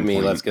fine. Bothered me.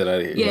 standpoint, Let's get out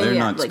of here. Yeah, They're yeah,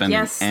 not like, spending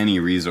yes, any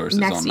resources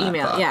Next on that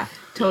email. thought. Yeah,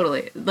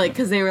 totally. Like,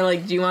 because they were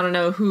like, do you want to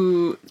know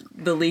who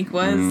the leak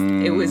was?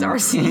 It was our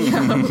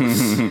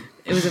CEO.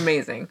 It was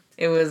amazing.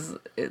 It was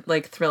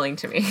like thrilling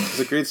to me. It's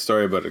a great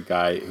story about a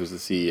guy who's the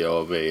CEO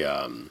of a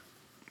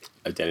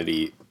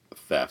identity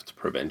theft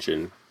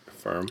prevention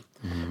firm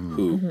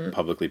who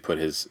publicly put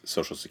his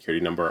social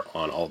security number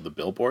on all the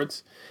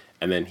billboards,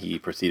 and then he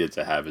proceeded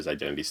to have his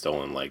identity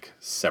stolen like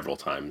several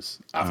times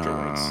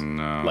afterwards. Oh,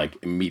 no. Like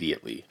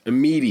immediately,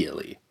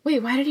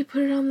 Wait, why did he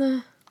put it on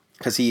the...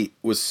 because he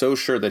was so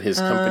sure that his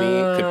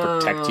company could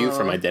protect you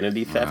from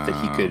identity theft that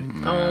he could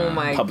Oh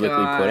my publicly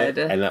god. put it,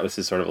 and that was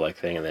his sort of like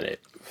thing, and then it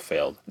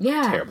failed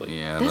Yeah. terribly.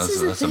 Yeah, This is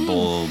the that's a thing.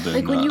 bold and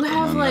Like, when you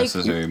have, like,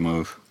 unnecessary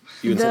move.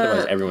 You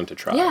incentivize The- everyone to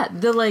try. Yeah,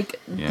 the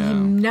Yeah.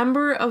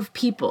 number of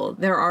people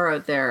there are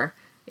out there,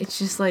 it's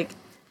just like,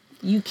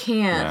 you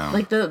can't, Yeah.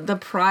 like the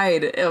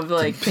pride of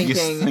like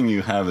Biggest thinking, thing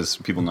you have is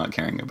people not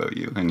caring about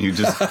you, and you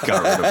just got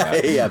rid of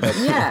that. Yeah, that's,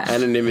 Yeah.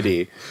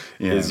 anonymity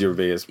Yeah. is your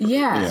biggest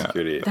Yeah.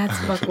 security. that's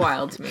buck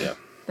wild to me. Yeah.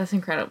 That's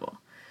incredible.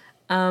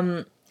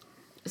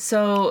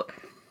 So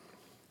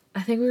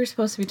I think we were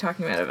supposed to be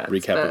talking about events.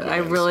 Recap but of I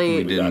events. really,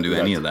 We didn't do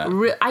any of that.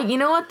 you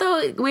know what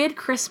though? We had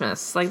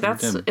Christmas. Like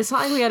that's. did. It's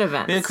not like we had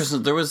events. Yeah,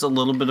 because there was a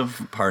little bit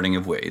of parting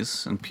of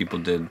ways, and people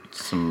did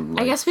some.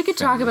 I Like, guess we could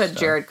talk family about stuff.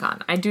 Jared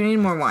Con. I do need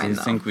more wine I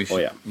though. think we should. Oh,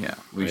 yeah. yeah,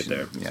 we Right should.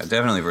 there. Yeah,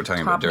 definitely. If we're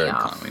talking Top about me Jared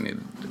off. Con,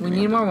 we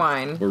need more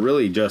wine. We're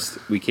really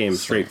we came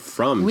straight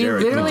from We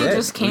Jared literally Con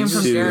just came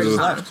from to- Jared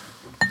Con.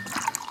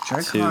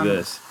 Jared to Con.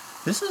 this.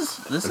 This is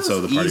And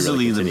so the party really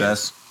easily the continued.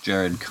 best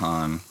Jared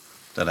Con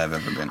that I've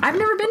ever been to. I've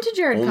never been to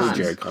Jared Only Con.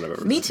 Jared Con I've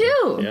ever Me been to.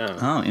 too. Yeah.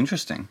 Oh,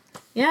 interesting.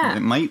 Yeah. It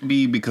might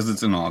be because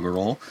it's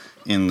inaugural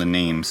in the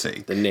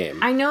namesake. The name.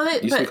 I know that,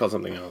 It used to be but called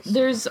something else.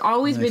 there's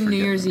always I been New forget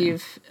Year's the name.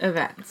 Eve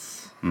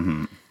events. It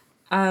was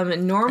called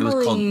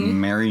Normally,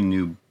 Merry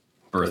New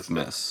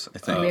Birthmas, I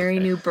think. Mary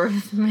New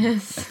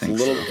Birthmas. It's a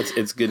little.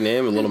 It's a good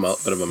name. A little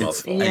bit of a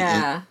mouthful.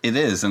 Yeah. It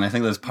is, and I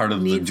think that's part of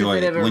the Needs a joy.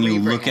 bit of a When you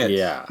look at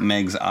Yeah.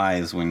 Meg's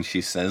eyes when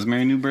she says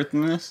Merry New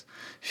Birthmas,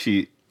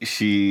 she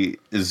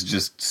is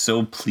just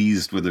so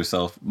pleased with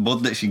herself,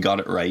 both that she got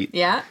it right,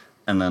 Yeah.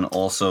 and then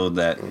also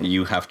that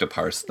you have to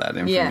parse that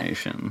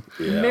information.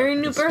 Yeah. Merry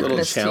New It's a little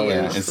Birthmas to you.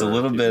 challenge It's for a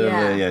little bit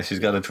Yeah. of a, she's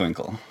got a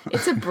twinkle.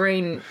 It's a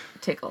brain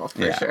tickle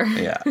for yeah, sure.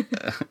 yeah.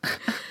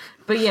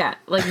 But yeah,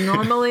 like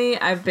normally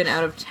I've been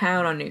out of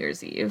town on New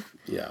Year's Eve.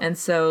 Yeah. And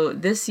so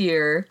this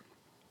year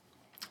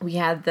we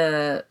had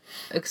the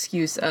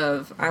excuse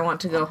of I want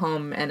to go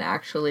home and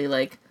actually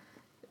like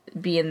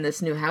be in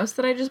this new house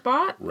that I just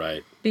bought.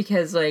 Right.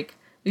 Because like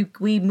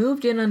we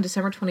moved in on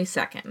December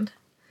 22nd,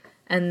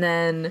 and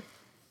then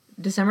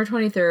December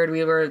 23rd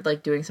we were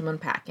like doing some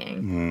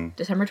unpacking.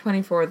 December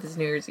 24th is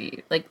New Year's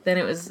Eve. Like then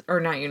it was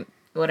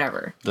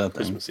whatever. That thing.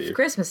 Christmas Eve.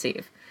 Christmas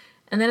Eve.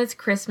 And then it's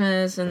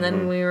Christmas, and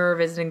then we were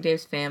visiting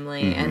Dave's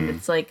family, and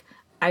it's like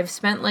I've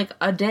spent like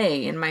a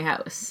day in my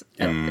house,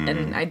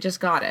 and I just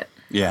got it.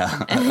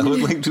 Yeah, I would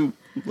like to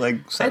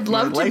set I'd my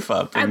love life to.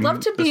 up. I'd in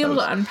love to this be able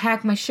to house.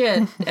 unpack my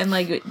shit and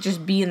like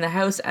just be in the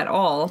house at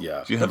all.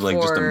 Yeah. Do you have like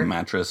just a before-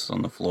 mattress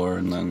on the floor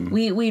and then?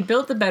 We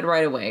built the bed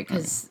right away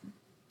because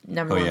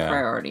number Oh, one yeah.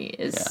 priority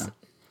is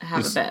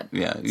have a bed.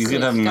 Yeah, you Sleep.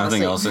 could have Gotta nothing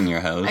sleep. else in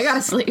your house. I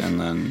gotta sleep.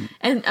 And then,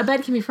 And a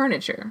bed can be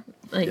furniture,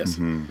 like Yes.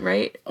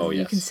 right? Oh,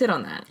 You yes. can sit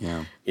on that.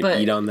 yeah. You can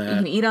eat on You that.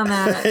 can eat on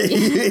that.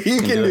 You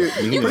can do.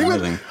 You can do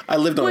everything. I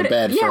lived on a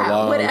bed for a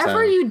long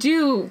whatever time. you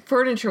do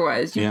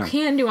furniture-wise, you Yeah.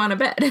 can do on a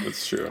bed.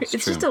 It's true. It's true.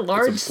 just a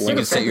large It's a You can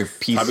surface. set your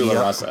PC Tabula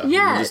up. rasa.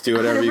 Yeah, You just do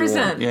whatever you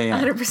 100%. want. Yeah, yeah.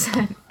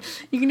 100%.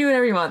 You can do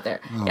whatever you want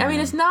there. I mean,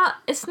 it's not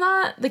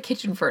the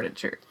kitchen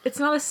furniture. It's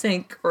not a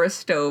sink or a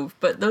stove,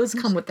 but those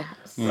come with the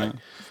house. Right.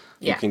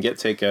 Yeah. You can get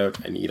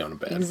takeout and eat on a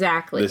bed.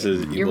 Exactly. This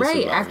is You're will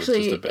right. survive with just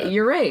Actually, a bed.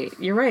 you're right.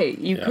 You're right.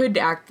 You Yeah. could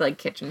act like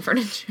kitchen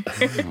furniture.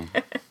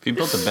 If you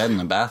built a bed in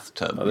a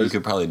bathtub, you there's-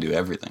 could probably do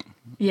everything.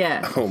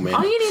 Yeah. Oh, man.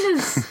 All you need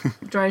is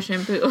dry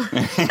shampoo.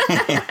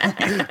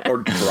 Or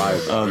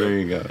drive. Oh, there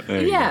you go.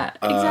 There you Yeah,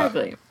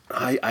 exactly.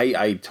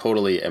 I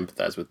totally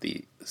empathize with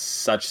the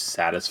such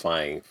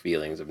satisfying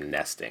feelings of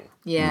nesting.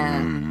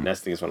 Yeah.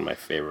 Nesting is one of my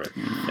favorite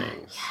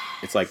things.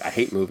 It's like I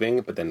hate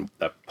moving, but then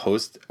the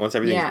once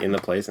everything's Yeah. in the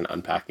place and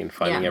unpacking,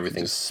 finding Yeah.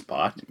 everything's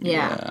spot,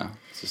 Yeah. go.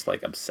 it's just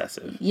like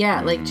obsessive. Yeah,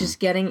 like just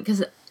getting,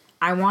 because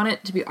I want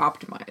it to be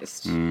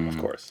optimized. Of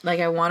course. Like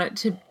I want it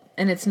to,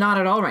 and it's not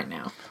at all right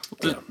now.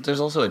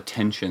 There's also a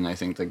tension, I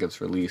think, that gets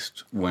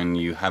released when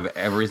you have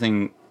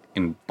everything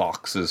in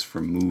boxes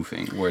for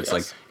moving, where it's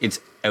like Yes. it's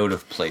out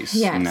of place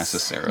Yes.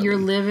 necessarily. You're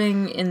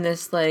living in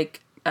this like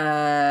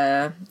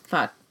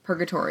thought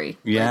purgatory.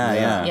 yeah,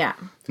 yeah, Yeah.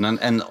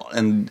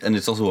 And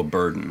it's also a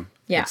burden.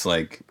 Yeah. It's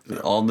like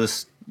all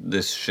this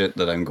shit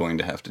that I'm going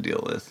to have to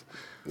deal with,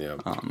 Yeah.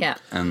 Yeah.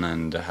 and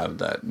then to have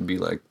that be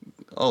like,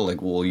 oh,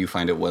 like, well, you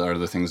find out what are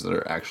the things that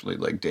are actually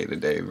like day to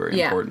day very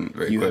Yeah. important,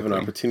 very You quickly. have an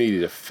opportunity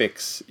to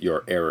fix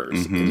your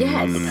errors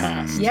Yes. of the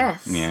past.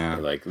 Yes. Yeah.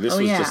 Like this Oh,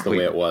 was yeah. just the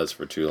way it was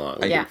for too long.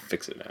 We Yeah. can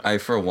fix it now. I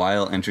for a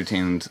while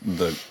entertained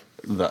the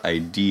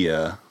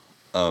idea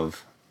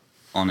of,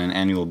 on an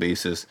annual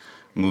basis,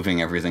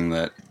 moving everything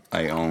that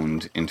I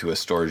owned into a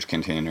storage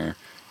container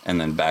and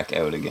then back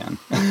out again.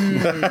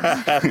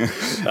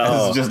 It's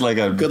just like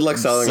a Good luck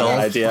selling that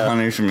idea.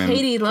 punishment.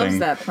 Katie loves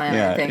that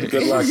plan, I think.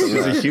 Good luck with She's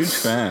a that. huge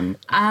fan.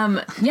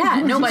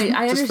 Yeah. No, but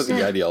I Just for the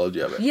understand. ideology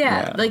of it.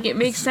 Yeah, Yeah. like it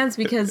makes sense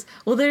because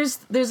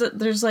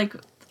there's like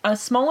a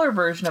smaller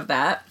version of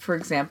that. For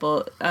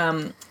example,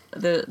 the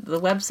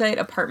website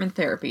Apartment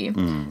Therapy,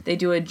 they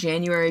do a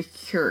January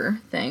cure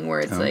thing where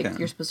it's like Okay.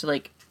 you're supposed to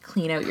like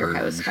clean out your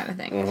house kind of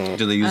thing.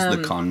 Do they use the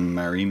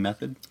KonMari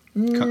method? I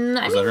Is mean,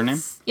 that her name?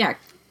 it's- Yeah,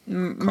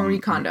 Marie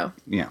Kondo.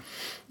 Yeah.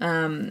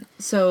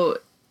 So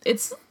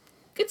it's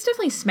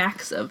definitely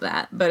smacks of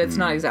that, but it's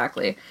not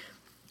exactly.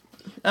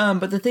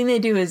 But the thing they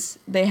do is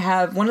they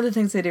have one of the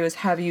things they do is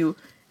have you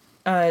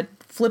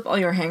flip all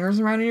your hangers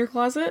around in your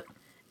closet,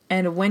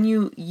 and when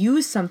you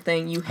use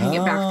something, you hang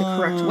it back the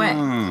correct way.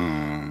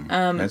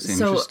 That's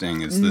So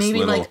interesting. It's this maybe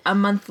little, like a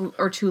month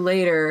or two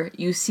later,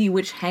 you see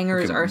which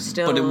hangers are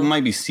still. but it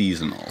might be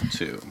seasonal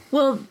too.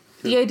 Well,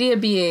 the idea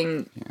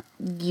being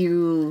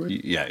you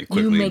Yeah, you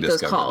quickly make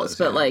those discover calls, this,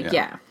 but like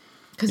yeah,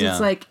 because Yeah.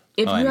 it's like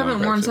if Oh, I you know haven't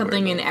worn actually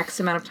something where in it X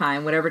amount of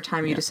time, whatever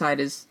time you decide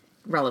is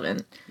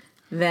relevant,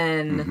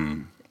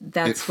 then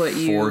that's it what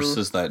you.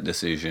 forces that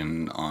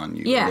decision on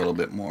you Yeah. a little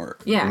bit more.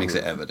 Yeah. It makes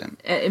it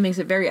evident. It makes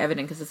it very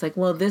evident because it's like,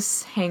 well,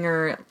 this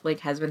hanger like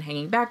has been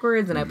hanging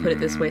backwards, and I put it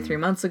this way 3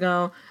 months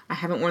ago. I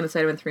haven't worn this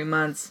item in 3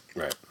 months.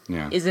 Right.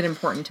 Yeah. Is it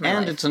important to my And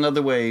life? it's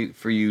another way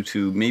for you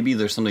to, maybe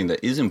there's something that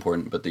is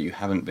important but that you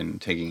haven't been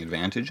taking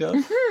advantage of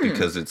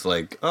because it's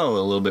like, oh,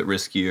 a little bit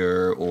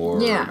riskier,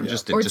 or Yeah,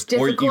 just or it's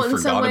or you difficult in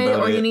some forgot way,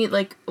 about or it. you need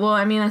like, well,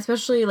 I mean,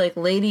 especially like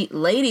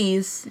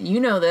ladies, you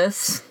know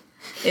this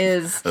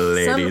is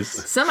Ladies.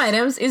 Some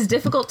items is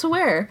difficult to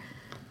wear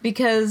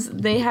because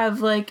they have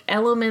like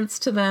elements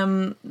to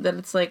them that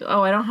it's like,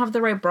 oh, I don't have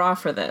the right bra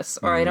for this,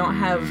 or I don't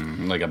have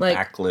like a like-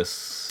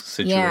 backless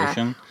yeah,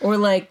 situation. or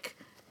like.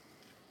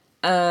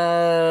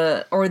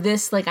 Or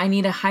this, like, I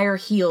need a higher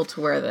heel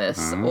to wear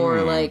this,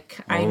 or like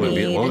I What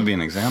need would be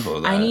an example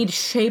of that? I need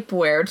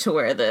shapewear to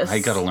wear this. I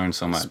gotta learn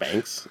so much.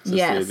 Spanx. Is this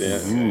Yes. the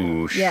idea?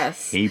 Ooh,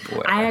 Yes.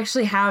 shapewear. I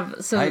actually have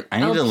I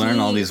need to learn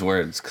all LP these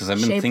words because I've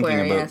been thinking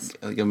shapewear, about. yes.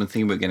 I've been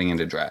thinking about getting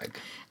into drag.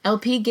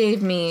 LP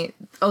gave me.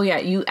 Oh yeah,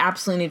 you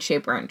absolutely need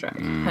shapewear and drag,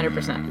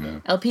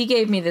 100%. LP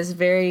gave me this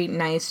very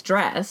nice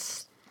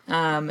dress.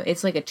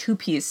 It's like a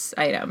 2-piece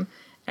item.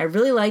 I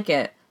really like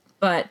it,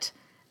 but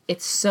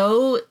it's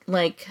so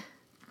like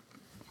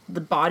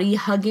the body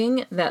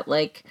hugging that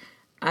like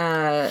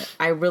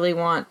I really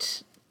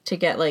want to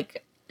get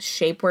like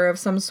shapewear of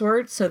some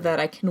sort so that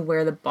I can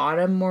wear the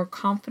bottom more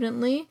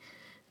confidently,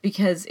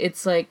 because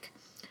it's like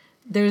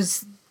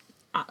there's.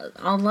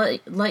 I'll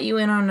let you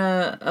in on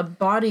a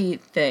body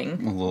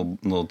thing A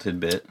little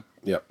tidbit.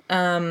 Yep.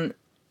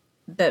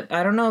 that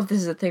I don't know if this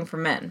is a thing for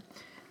men.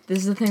 This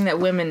is a thing that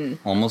women.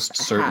 Almost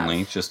certainly,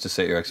 have. just to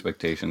set your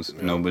expectations,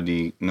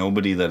 nobody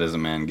that is a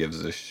man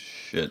gives a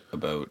shit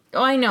about.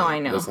 Oh, I know.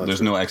 That's not There's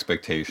true. no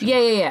expectation.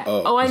 Yeah.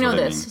 Oh, I that's know what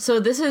I this. mean. So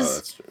this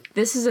that's true.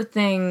 is a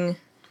thing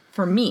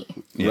for me.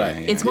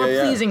 Right. It's more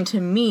pleasing to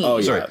me. Oh,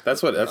 yeah. Sorry.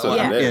 That's what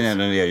Yeah. it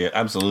is. Yeah,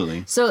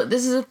 absolutely. So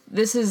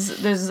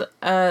there's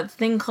a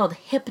thing called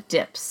hip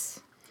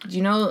dips. Do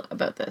you know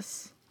about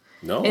this?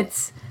 No.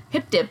 It's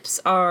hip dips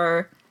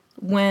are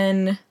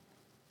when.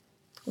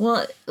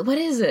 Well, what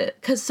is it?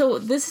 Because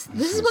this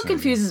is what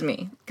confuses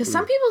me. Because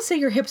some people say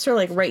your hips are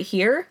like right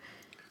here,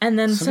 and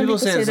then some people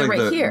say they're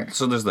right here.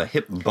 So there's the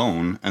hip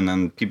bone, and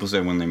then people say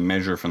when they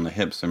measure from the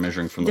hips, they're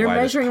measuring from the They're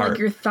widest measuring part. like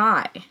your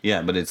thigh.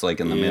 Yeah, but it's like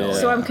in the middle.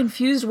 So I'm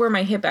confused where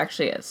my hip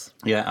actually is.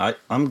 Yeah,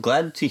 I'm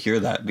glad to hear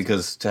that,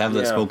 because to have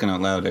that Yeah. spoken out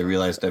loud, I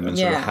realized I've been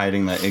sort Yeah. of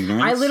hiding that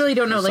ignorance. I literally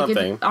don't know. Like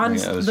Something. on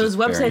Yeah, I was those just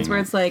websites burying where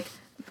it. it's like,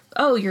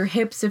 oh, your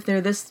hips, if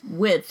they're this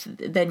width,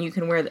 then you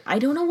can wear. I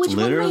don't know which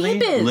Literally, one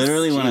my hip is.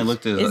 literally when I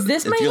looked at it, Is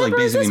this my you're hip like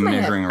or is this basically my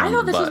hip? measuring around I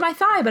thought the this was butt. my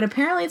thigh, but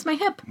apparently it's my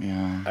hip.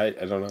 Yeah. I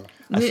don't know.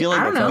 I feel I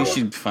like don't know. we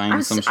should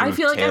find some sort I of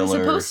feel like I'm tailor,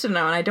 supposed to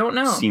know, and I don't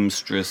know.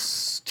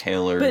 seamstress,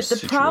 tailor But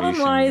the problem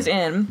situation. lies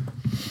in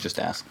Just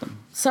ask them.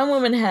 some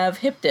women have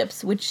hip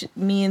dips, which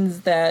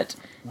means that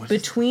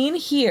between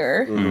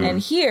here and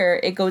here,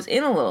 it goes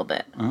in a little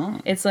bit. Oh.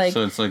 It's like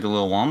So it's like a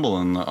little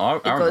womble in the it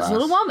hourglass. goes a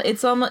little womp.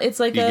 It's almost. It's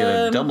like You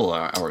get a double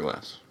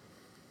hourglass.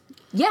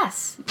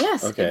 Yes,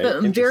 Okay,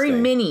 but very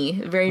interesting. mini,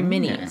 very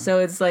mini. Yeah. So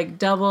it's like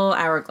double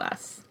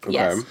hourglass.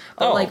 Yes,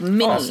 but Oh, like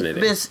mini.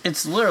 fascinating.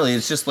 It's literally,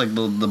 it's just like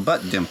the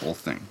butt dimple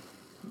thing.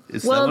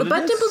 Is Well, that the what butt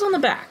it is? dimple's on the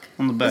back.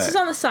 On the This back. is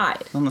on the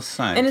side. On the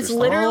side. And it's Interesting.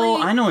 literally-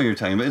 Oh, I know what you're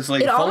talking about. It's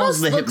like It follows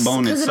almost the hip looks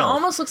bone because itself. it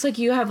almost looks like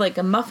you have like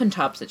a muffin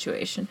top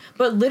situation,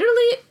 but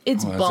literally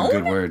it's Oh, that's bone. a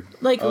good word.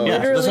 Like Yeah,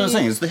 literally, that's what I'm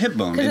saying. It's the hip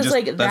bone. because It it's just-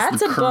 like that's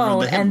the a curve of bone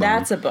the hip and bone.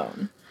 that's a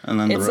bone. And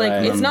then It's the, like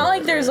Right. it's not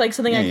like there's like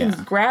something I Yeah, can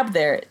yeah. grab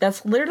there.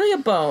 That's literally a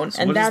bone,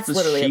 and What is that's the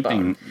literally shaping? a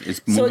bone. It's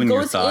So it moving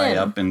your goes thigh in.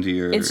 up into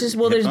your. It's just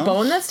hip there's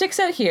bone that sticks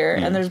out here,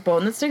 and there's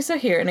bone that sticks out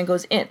here, and it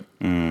goes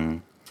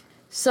in.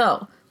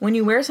 So when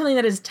you wear something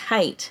that is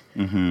tight,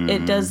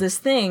 it does this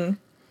thing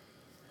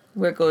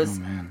where it goes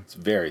It's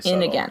very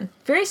subtle. in again.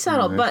 Very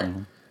subtle, but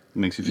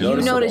Makes you feel. you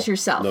Noticeable. notice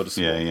yourself.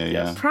 Noticeable. Yeah, yeah,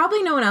 yeah.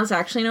 Probably no one else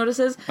actually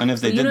notices. And if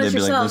they but you did, they'd notice be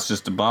like, yourself. "That's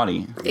just a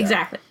body."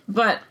 Exactly.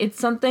 But it's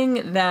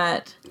something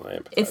that I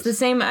empathize. it's the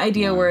same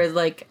idea where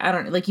like I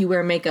don't like you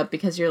wear makeup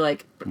because you're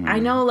like I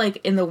know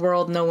like in the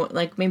world no one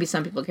like maybe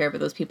some people care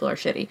but those people are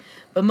shitty.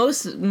 But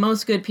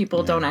most good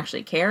people don't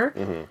actually care.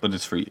 But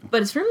it's for you.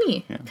 But it's for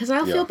me because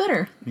I'll Yeah. feel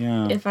better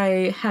Yeah. if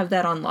I have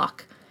that on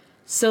lock.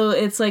 So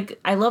it's like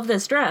I love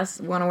this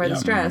dress, want to wear this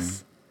Yeah.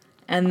 dress.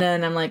 And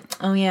then I'm like,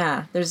 "Oh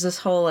yeah, there's this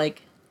whole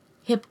like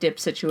hip dip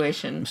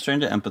situation." I'm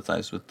starting to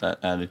empathize with that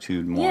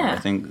attitude more. Yeah. I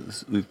think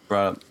we've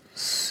brought up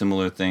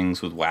similar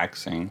things with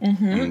waxing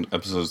in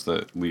episodes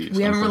that we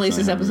haven't released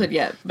this episode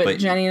yet, but But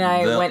Jenny and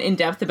I they'll- went in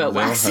depth about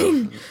they'll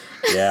waxing.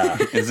 Yeah.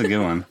 It's a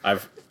good one.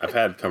 I've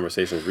had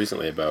conversations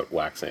recently about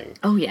waxing.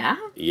 Oh yeah?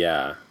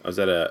 Yeah, I was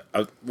at a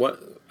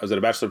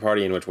bachelor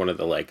party in which one of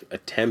the like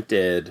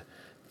attempted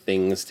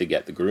things to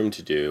get the groom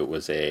to do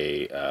was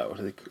a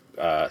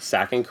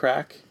sack and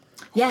crack.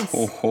 Yes.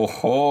 Oh ho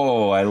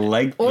ho! I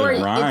like Or the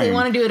if rime. they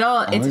want to do it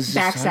all, was it's just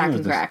back talking sack about and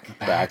this. crack.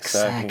 Back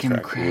sack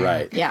and crack.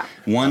 Right. Yeah.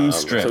 One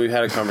strip. So we've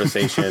had a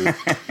conversation.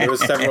 There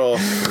was several.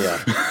 Yeah.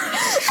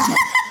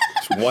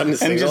 Just one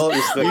single.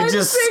 it's like, you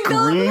just single?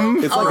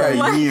 scream It's for like a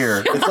a-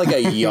 year. it's like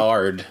a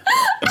yard.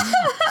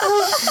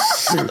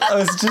 I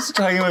was just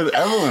talking with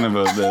Evelyn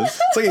about this.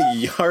 It's like a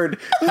yard,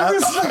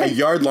 a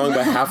yard long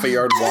but half a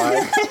yard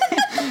wide.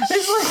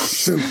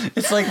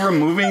 It's like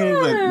removing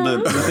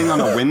the thing on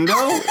a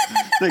window.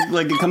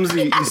 Like it comes,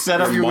 you set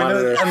up your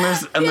window,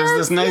 Monitor. and there's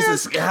this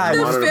nice. I want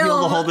to Monitor-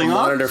 peel the whole thing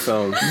off. Monitor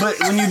phone. But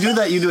when you do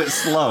that, you do it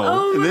slow.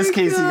 Oh In this my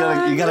case,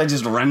 God. you gotta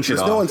just wrench it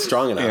There's off. no one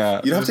strong enough.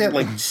 Yeah. You'd have to have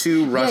like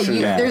two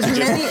Russian. There's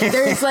many.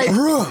 There's like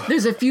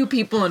there's a few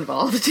people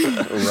involved.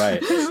 Right.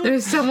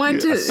 There's someone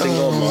to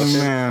Single motion.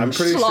 man. I'm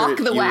pretty schlock sure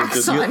the you would wax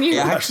just, on you.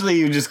 Actually,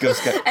 you just go.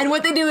 And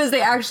what they do is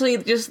they actually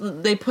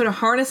they put a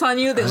harness on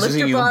you. They lift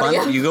your you, body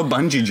up. you go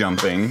bungee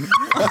jumping.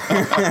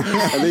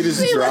 and they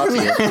just drop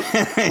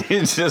you.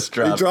 You just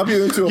drop. They drop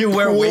you into a You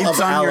wear pool weights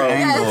of on your aloe.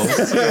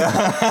 ankles.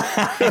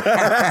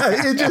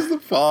 You just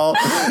fall.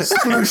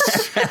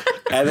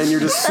 And then you're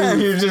just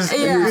And you just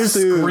Yeah. you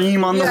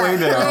scream on the way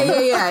down.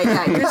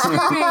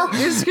 Yeah.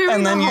 You're screaming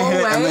And then the you whole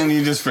hit, way. and then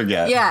you just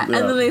forget. yeah, and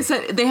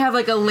then they have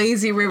like a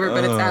lazy river,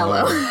 but it's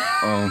aloe.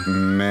 Oh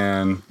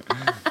man,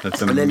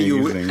 that's amazing. And then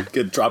you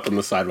get dropped on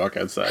the sidewalk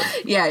outside.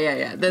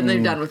 Yeah. Then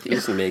they're done with you.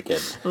 Just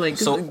naked. Like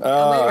So, away with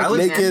I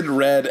was you, Naked, man.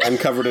 red, and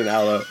covered in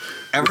aloe.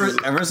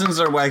 ever since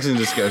our waxing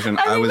discussion,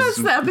 I think was that's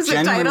the episode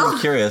genuinely title.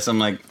 curious. I'm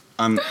like,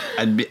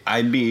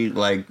 I'd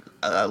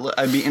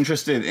be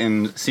interested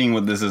in seeing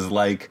what this is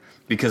like,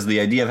 because the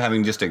idea of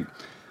having just a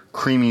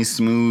creamy,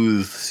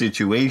 smooth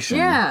situation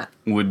Yeah.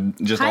 would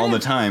just Kind all of- the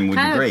time would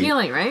kind be of great.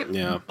 appealing, right?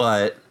 Yeah.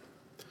 But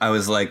I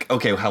was like,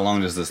 okay, how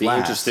long does this The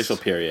last? interstitial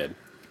period.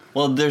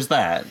 Well, there's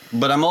that,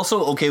 but I'm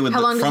also okay with How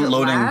long does it front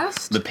loading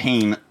last? the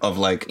pain of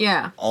like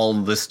Yeah. all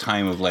this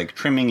time of like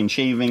trimming and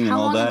shaving and How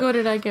all long that ago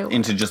did I get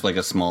into just like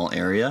a small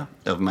area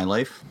of my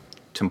life,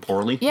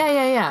 temporally.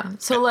 Yeah.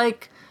 So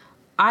like,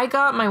 I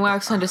got my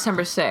wax on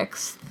December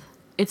 6th.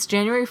 It's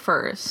January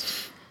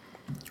 1st.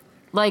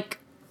 like,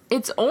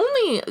 it's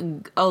only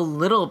a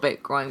little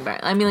bit growing back.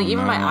 I mean, like,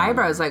 even my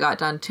eyebrows I got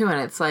done too, and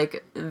it's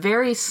like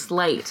very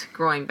slight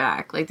growing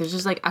back. Like, there's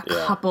just like a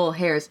couple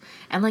hairs,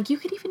 and like you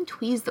could even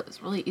tweeze those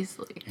really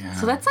easily. Yeah.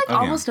 So that's like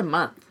almost a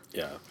month.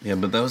 Yeah,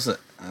 but that was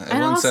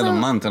everyone said a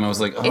month, and I was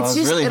like, I was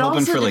really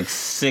hoping for like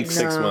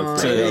 6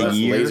 months to a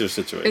year. laser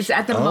situation. It's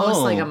at the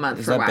most like a month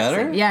is for that waxing.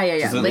 better? Yeah.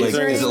 Is it Laser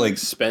like- is like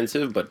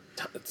expensive, but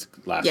it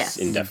lasts Yes.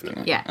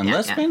 indefinitely. Yeah. And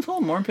less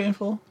painful, more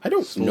painful. I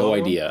don't Slow? no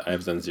idea. I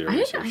have done zero I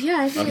research. feel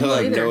I feel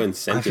like no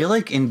incentive. I feel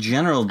like in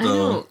general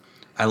though, know.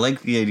 I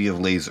like the idea of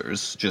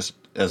lasers just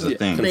as a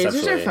thing. Lasers are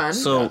Conceptually. fun.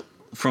 So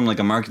from like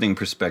a marketing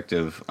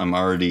perspective, I'm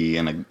already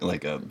in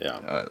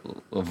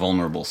a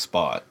vulnerable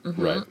spot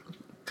right.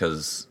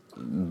 because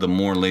the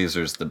more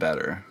lasers, the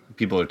better.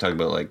 People are talking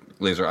about like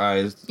laser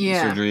eyes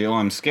surgery. Oh,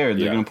 I'm scared.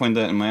 They're Yeah. gonna point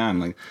that in my eye. I'm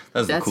like,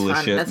 that's the coolest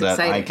fun. shit That's that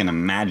I exciting. can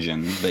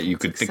imagine that you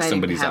could fix exciting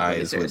somebody's to have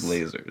eyes with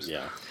lasers. lasers.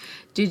 Yeah.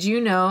 Did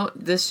you know,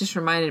 this just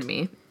reminded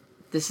me,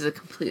 this is a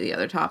completely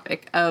other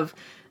topic, of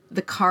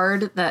the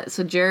card that,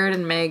 so Jared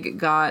and Meg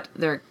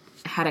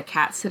had a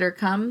cat sitter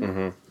come.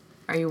 Mm-hmm.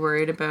 Are you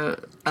worried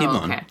about? Keep oh,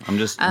 on. okay. I'm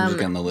just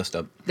getting the list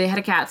up. They had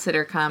a cat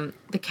sitter come.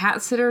 The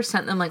cat sitter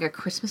sent them like a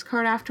Christmas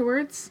card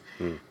afterwards.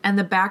 And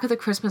the back of the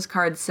Christmas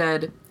card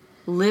said,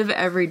 "Live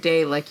every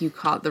day like you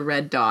caught the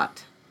red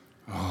dot."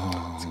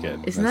 That's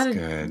good. Isn't that That's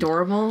good.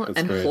 adorable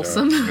and very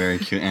wholesome? Very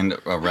cute. And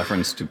a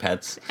reference to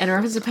pets. And a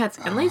reference to pets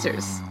and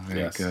lasers. Very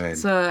Yes. good.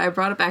 So I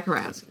brought it back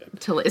around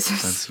to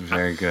lasers. That's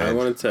very good. I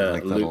wanted to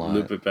like that a lot.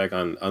 loop it back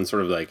on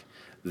sort of like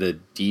the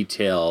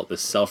detail, the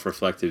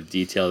self-reflective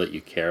detail that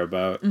you care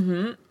about.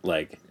 Mm-hmm.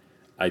 Like,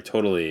 I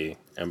totally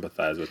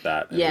empathize with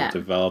that. And Yeah.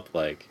 develop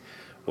like,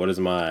 what is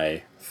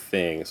my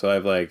thing? So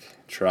I've like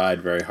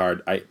tried very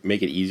hard. I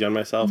make it easy on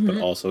myself, but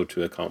also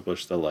to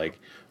accomplish the like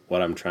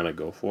what I'm trying to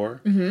go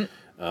for.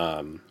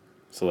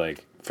 So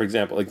like, for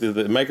example, like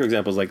the micro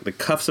example is like the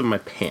cuffs of my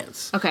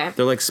pants. Okay.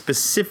 They're like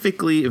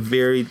specifically a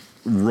very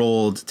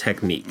rolled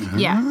technique.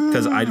 Yeah.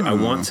 Because I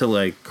want to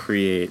like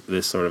create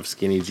this sort of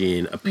skinny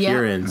jean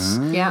appearance,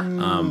 Yeah.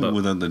 but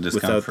without the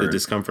discomfort. without the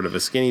discomfort of a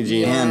skinny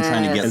jean. And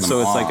trying to get And them so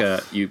it's off.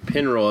 like you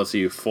pin roll it, so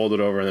you fold it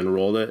over and then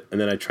roll it, and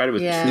then I tried it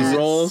with Yes. 2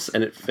 rolls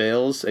and it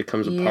fails. It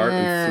comes apart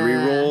in 3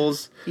 Yeah.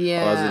 rolls.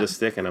 Yeah. Allows it to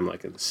stick, and I'm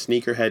like a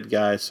sneakerhead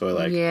guy, so I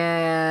like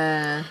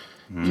Yeah.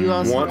 You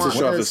also Want want to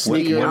show off those the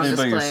sneaker. sleeves What on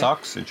about your display.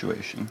 sock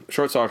situation?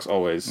 short socks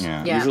always.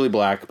 Yeah. Yeah. Usually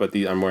black, but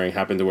I'm wearing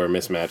happen to wear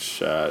mismatch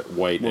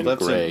white and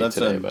gray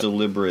today. But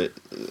deliberate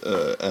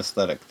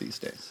aesthetic these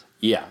days.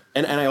 yeah,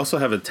 and I also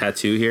have a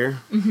tattoo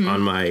here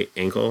on my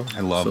ankle. I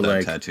love So, that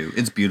like, tattoo.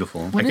 It's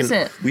beautiful. What is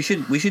it? We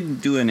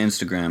should do an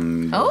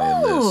Instagram Oh.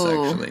 of this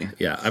actually.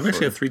 Yeah, I've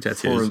actually got 3 For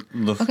tattoos.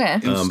 the Okay.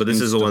 But this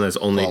is the one that's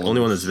only one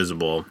followers. that's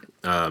visible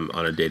on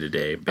a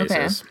day-to-day Okay.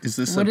 basis. Is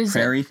this What a is it?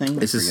 prairie thing?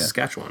 This is I forget.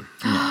 Saskatchewan.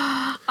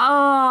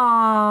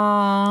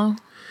 Oh,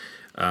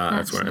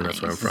 That's where I'm nice.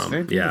 from. It's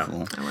very Yeah,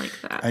 beautiful. I like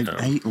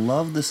that. I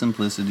love the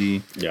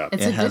simplicity. yeah.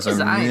 It's It a has good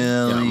design.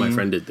 really, Yeah, my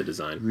friend did the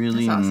design.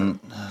 really That's awesome.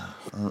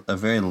 a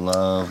very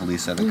lovely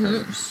set of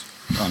curves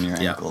on your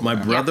Yeah, ankle. my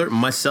there. brother,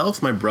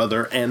 myself, my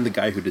brother, and the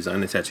guy who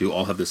designed the tattoo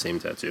all have the same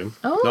tattoo.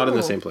 Oh. Not in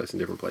the same place, in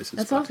different places.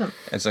 That's but- awesome.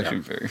 It's actually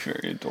very,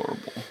 very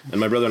adorable. And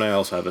my brother and I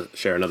also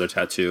share another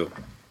tattoo,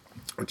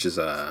 which is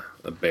a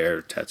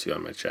bear tattoo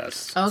on my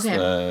chest. Okay.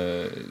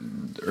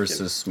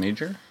 Ursus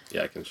Major.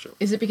 Yeah, I can show.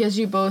 Is it because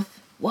you both?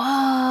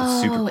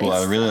 Whoa. Super cool. I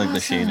it's really like the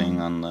awesome.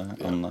 shading on the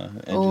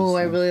edges. Oh,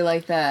 I really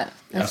like that.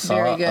 That's I saw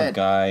very a good.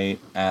 guy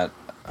at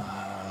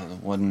the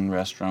wooden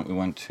restaurant we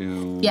went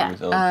to. Yeah.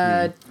 with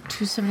LP.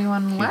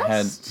 271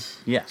 West.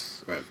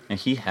 Yes. Right. And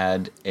he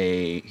had two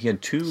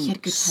He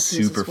had good tattoos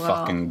super as well.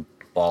 fucking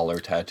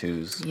baller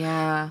tattoos.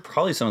 Yeah.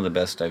 Probably some of the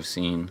best I've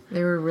seen.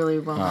 They were really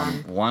well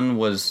done. One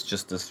was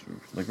just this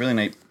like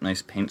really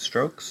nice paint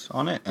strokes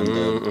on it, and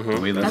the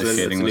way that the That's-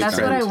 shading was That's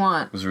done what I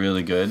want. was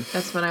really good.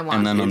 That's what I want.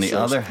 And then on the Paint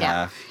strokes. other Yeah.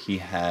 half, he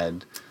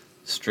had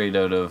straight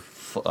out of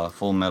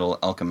Full Metal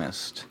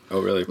Alchemist. Oh,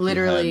 really? He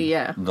Literally,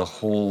 had yeah. The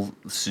whole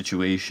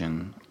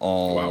situation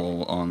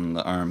all on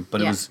the arm,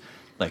 but Yeah. it was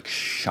like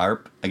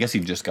sharp. I guess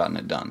he'd just gotten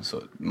it done,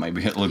 so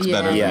maybe it looks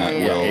Yeah, better Yeah, than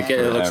it yeah. will.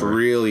 It looks forever.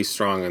 really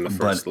strong in the But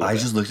first little I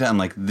bit. just looked at him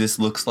like this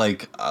looks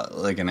like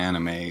an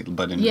anime,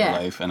 but in Yeah.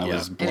 real life, and I Yeah.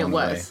 was And blown it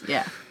away. was.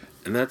 Yeah.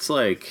 And that's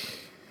like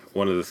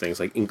one of the things,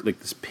 like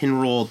this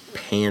pinrolled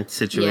pants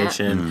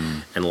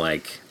situation, and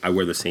like I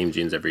wear the same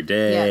jeans every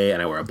day, Yeah.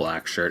 and I wear a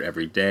black shirt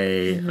every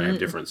day, and I have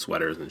different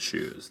sweaters and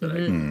shoes that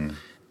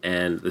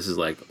and this is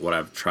like what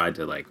I've tried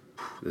to like.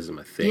 This is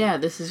my thing. Yeah,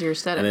 this is your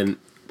aesthetic. And then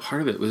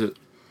part of it was an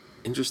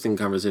interesting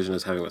conversation I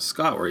was having with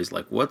Scott, where he's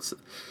like, "What's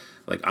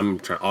like I'm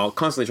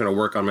constantly trying to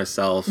work on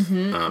myself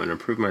and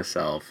improve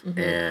myself."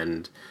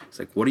 And it's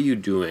like, "What are you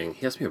doing?"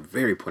 He asked me a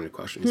very pointed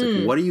question. He's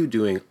like, "What are you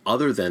doing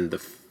other than the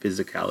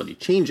physicality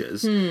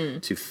changes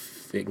to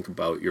think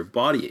about your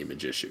body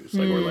image issues,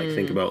 like or like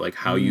think about like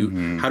how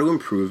how to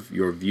improve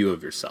your view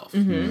of yourself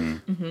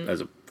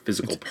as a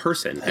physical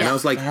person?" And I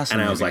was like,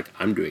 fascinating.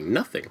 I'm doing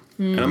nothing.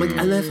 And I'm like,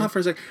 and then I thought for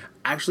a second,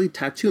 actually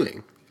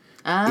tattooing.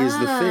 is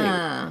the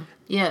thing.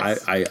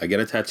 Yes. I get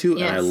a tattoo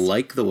and I Yes.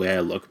 like the way I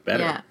look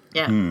better. yeah.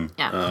 Yeah.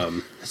 Yeah.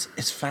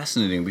 It's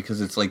fascinating because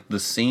it's like the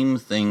same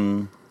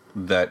thing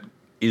that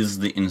is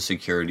the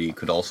insecurity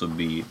could also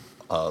be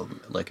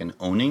like an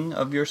owning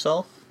of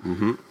yourself,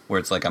 where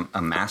it's like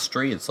a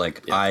mastery. It's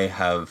like I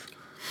have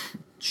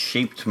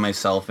shaped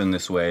myself in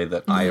this way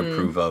that I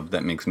approve of,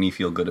 that makes me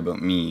feel good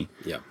about me.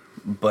 Yeah.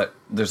 But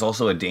there's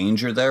also a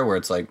danger there where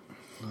it's like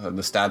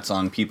the stats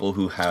on people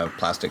who have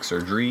plastic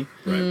surgery,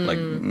 like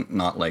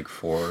not like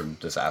for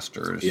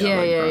disasters, Yeah,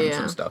 like yeah, burns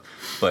yeah. and stuff,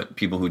 but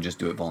people who just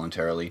do it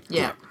voluntarily.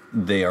 Yeah.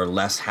 They are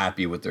less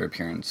happy with their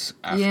appearance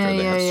after Yeah,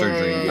 they yeah, have yeah,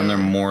 surgery, yeah, and they're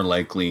yeah. more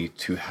likely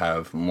to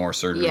have more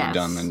surgery Yes.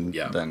 done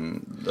Yeah.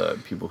 than the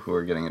people who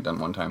are getting it done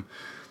one time.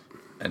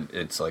 And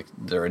it's like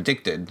they're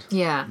addicted.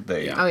 Yeah.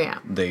 They Oh, yeah.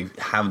 they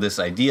have this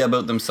idea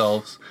about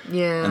themselves,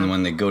 Yeah. and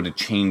when they go to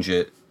change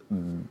it,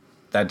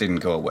 that didn't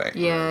go away.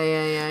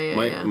 Yeah.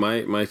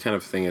 My kind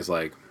of thing is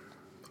like,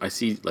 I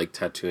see like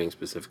tattooing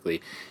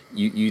specifically.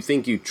 You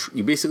think you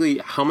basically,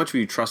 how much will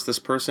you trust this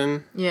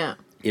person Yeah.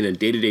 in a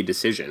day-to-day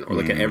decision, or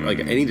like like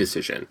any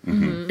decision?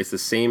 It's the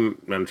same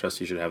amount of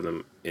trust you should have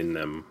in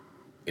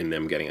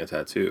them getting a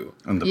tattoo.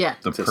 And Yeah.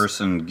 the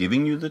person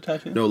giving you the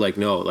tattoo? No,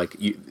 like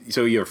you.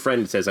 So your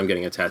friend says, "I'm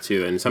getting a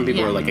tattoo," and some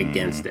people Yeah. are like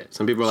against it.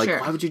 Some people are like, Sure.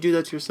 "Why would you do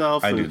that to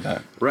yourself?" I And- do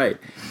that. right?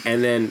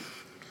 And then,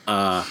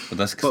 But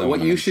that's 'cause I but what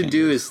wanna you make should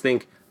do changes. is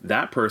think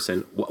that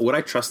person. Would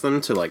I trust them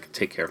to like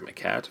take care of my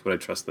cat? Would I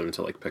trust them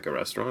to like pick a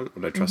restaurant?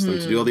 Would I trust them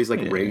to do all these like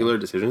regular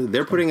decisions?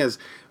 They're putting as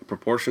a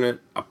proportionate,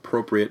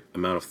 appropriate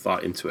amount of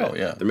thought into it. Oh,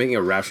 yeah. They're making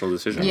a rational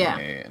decision.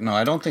 Yeah. No,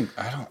 I don't.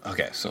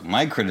 Okay, so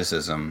my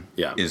criticism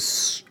Yeah. is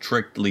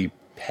strictly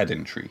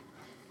pedantry.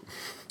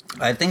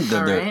 I think that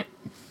All they're right.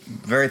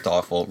 very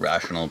thoughtful,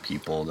 rational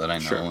people that I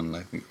know, Sure. and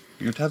I think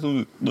your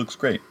tattoo looks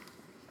great.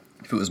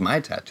 If it was my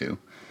tattoo,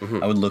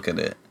 I would look at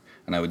it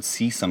and I would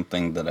see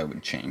something that I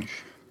would change.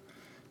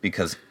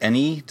 Because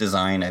any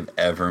design I've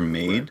ever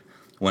made,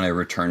 when I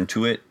return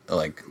to it,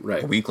 like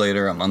Right. a week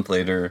later, a month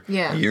later,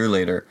 Yeah. a year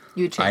later,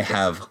 You change I it.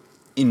 have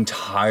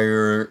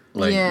entire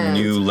like Yeah.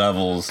 new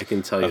levels I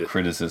can tell you of that-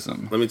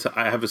 criticism. Let me tell.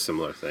 I have a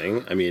similar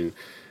thing. I mean,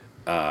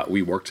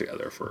 we worked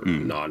together for a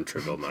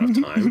non-trivial amount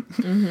of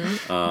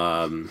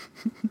time,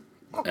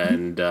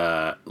 and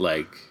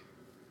like,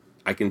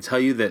 I can tell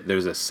you that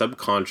there's a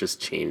subconscious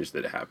change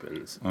that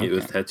happens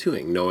with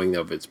tattooing, knowing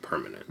of its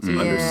permanence,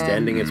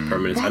 understanding its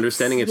permanence,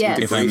 understanding its yes.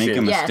 If I make a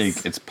integration. Yes.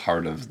 mistake, it's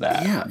part of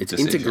that. Yeah, it's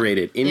decision.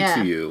 integrated into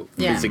Yeah. you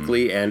Yeah.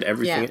 physically and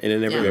everything Yeah.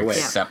 in every Yeah. way.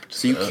 Yeah. Accept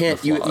So you can't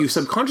the you flaws.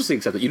 subconsciously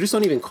accept it. You just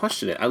don't even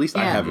question it. At least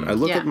I Yeah. haven't. I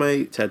look Yeah. at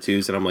my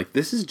tattoos and I'm like,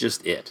 this is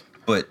just it.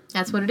 But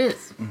That's what it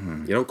is.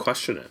 You don't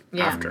question it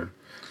Yeah. after.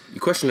 You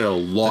question it a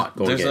lot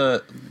going there's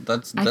in.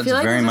 that's I feel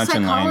like very there's a much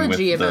in line with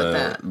psychology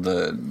about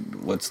the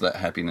what's that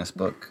happiness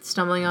book?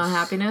 Stumbling on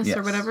happiness or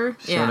Yes. whatever.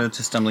 Shout out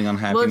to Stumbling on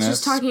Happiness. it's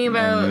just talking our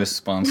about- newest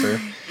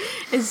sponsor.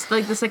 It's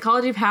like the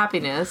psychology of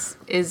happiness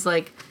is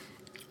like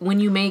when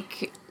you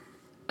make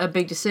a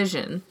big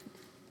decision,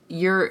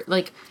 you're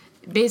like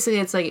basically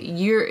it's like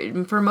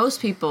you're for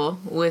most people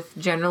with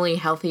generally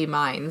healthy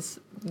minds,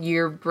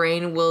 your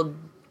brain will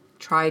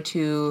try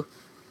to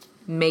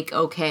make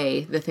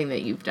okay the thing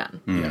that you've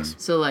done. Yes.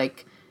 So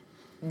like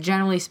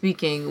generally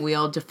speaking, we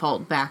all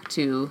default back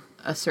to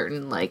a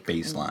certain like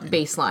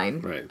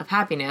Baseline. Right. of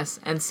happiness.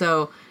 And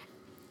so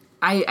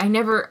I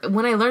never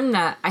when I learned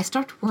that, I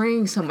stopped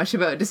worrying so much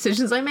about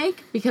decisions I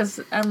make because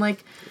I'm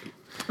like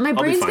my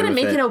brain's fine gonna with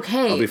make it. it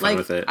okay. I'll be fine Like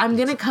with it. I'm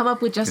gonna come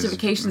up with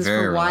justifications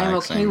very for why I'm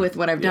okay relaxing. with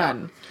what I've Yeah.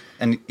 done.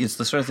 And it's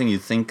the sort of thing you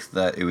think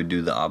that it would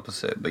do the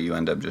opposite, but you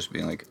end up just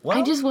being like,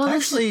 well, this-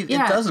 actually,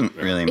 yeah. it doesn't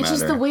really It's matter.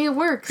 just the way it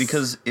works.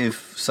 Because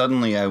if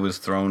suddenly I was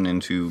thrown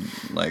into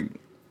like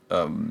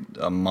a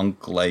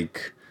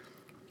monk-like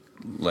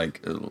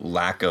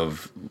lack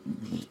of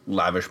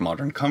lavish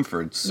modern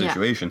comforts Yeah.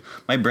 situation,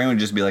 my brain would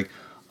just be like,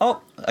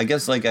 oh, I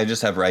guess like I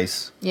just have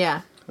rice.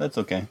 yeah. That's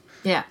okay.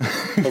 Yeah.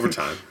 Over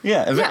time.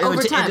 Yeah, Yeah,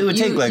 over time. It would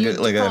take like you a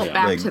default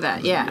back like to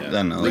that. Yeah. I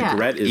don't know, like Yeah.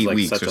 Regret is 8 like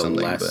weeks such or a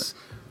something. less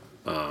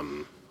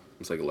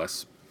it's like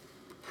less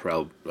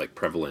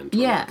prevalent or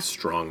Yeah. like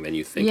strong than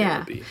you think it Yeah.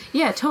 would be.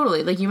 Yeah,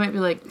 totally. Like you might be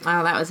like,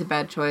 "Wow, that was a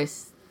bad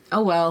choice."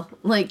 Oh well.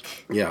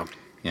 Like Yeah.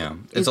 yeah,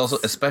 it's also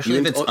especially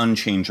if You- it's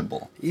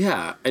unchangeable.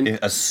 Yeah. And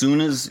As soon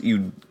as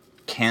you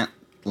can't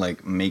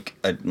like make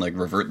a like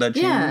revert that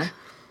change, Yeah.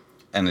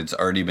 and it's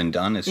already been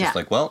done, it's Yeah. just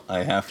like, well, I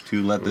have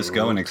to let this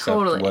go and accept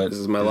Totally. what this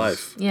is my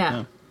life. Yeah.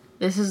 Yeah.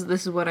 This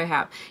is what I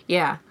have.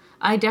 Yeah.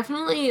 I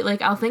definitely like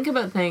I'll think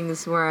about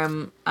things where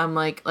I'm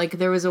like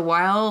there was a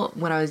while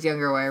when I was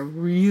younger where I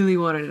really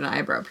wanted an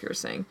eyebrow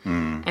piercing.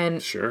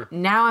 And Sure.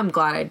 now I'm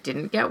glad I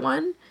didn't get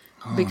one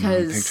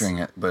because I'm picturing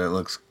it, but it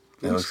looks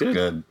looks good.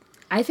 good.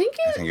 I think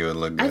I think it would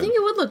look good. I think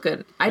it would look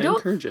good. I don't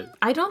encourage it.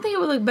 I don't think it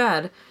would look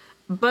bad.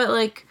 But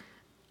like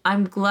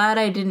I'm glad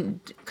I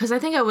didn't cuz I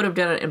think I would have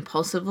done it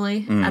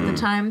impulsively at the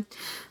time.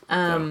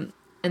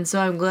 And so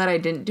I'm glad I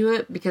didn't do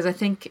it because I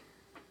think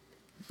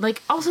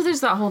like, also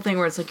there's that whole thing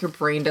where it's like your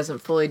brain doesn't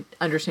fully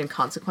understand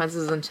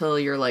consequences until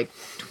you're like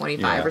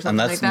 25 or something and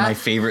that's like that. my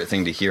favorite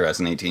thing to hear as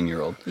an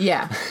 18-year-old.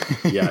 Yeah.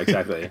 Yeah,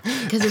 exactly.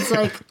 Because it's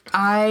like,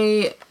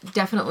 I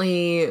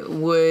definitely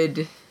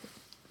would,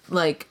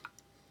 like,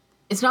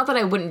 it's not that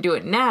I wouldn't do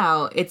it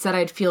now, it's that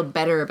I'd feel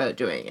better about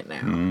doing it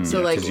now.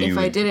 So, like, 'cause if you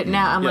I would- did it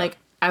now, I'm Yeah. like,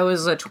 I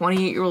was a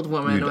 28-year-old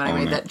woman You'd when I own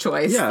made it. that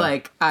choice. Yeah.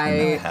 Like, I I,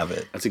 have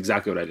it. That's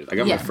exactly what I did. I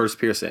got Yeah. my first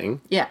piercing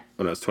yeah,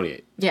 when I was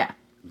 28 yeah,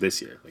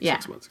 this year, like Yeah.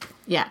 6 months ago.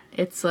 yeah.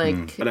 It's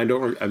like, And I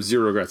I have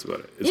zero regrets about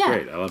it. It's Yeah.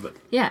 great. I love it.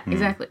 yeah,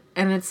 exactly.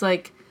 And it's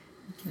like,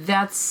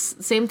 that's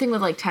same thing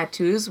with like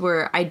tattoos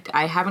where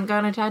I haven't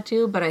gotten a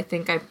tattoo, but I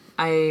think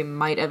I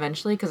might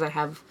eventually because I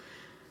have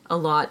a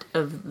lot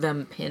of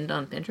them pinned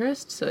on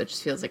Pinterest, so it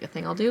just feels like a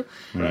thing I'll do.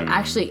 Right.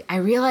 Actually, I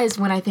realized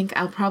when I think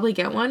I'll probably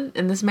get one,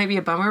 and this might be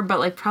a bummer, but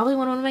like probably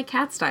when one of my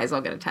cats dies,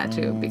 I'll get a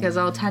tattoo because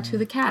I'll tattoo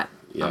the cat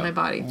Yeah. on my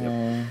body,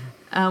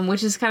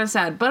 which is kind of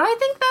sad. But I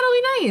think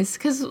that'll be nice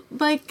because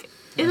like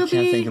it'll I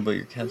can't be. think about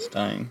your cats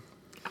dying.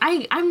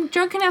 I'm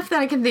drunk enough that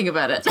I can think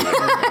about it.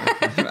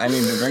 I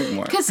need to drink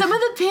more. Because some of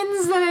the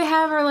pins that I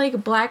have are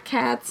like black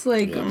cats,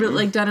 like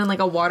like done in like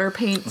a water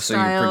paint So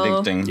style.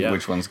 you're predicting Yeah.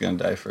 which one's gonna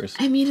die first.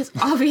 I mean, it's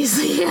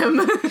obviously him.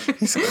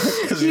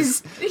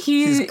 'Cause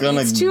he's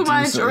gonna eats too do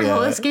much, so- or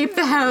he'll yeah. escape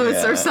the house,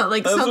 Yeah. or something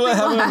like That's something. what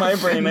happened will in my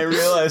happen. brain. I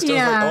realized I was like,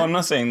 Yeah. oh, I'm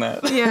not saying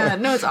that. Yeah,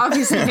 no, it's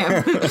obviously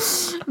him.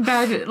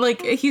 Bad,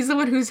 like he's the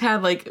one who's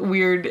had like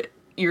weird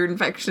ear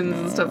infections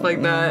and stuff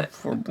like that.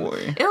 Poor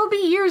boy. It'll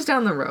be years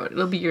down the road.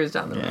 It'll be years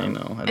down the Yeah, road. I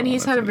know. I don't And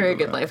he's wanna had a think very about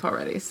good that. life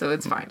already, so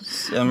it's fine.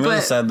 I'm really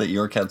But sad that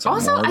your cats are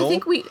Also, mortal. I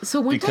think one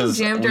time because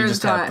we Jamders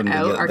just got happened to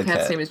out. get Our the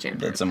cat's cat name is Jamders.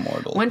 that's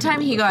immortal. One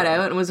time he got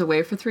out and was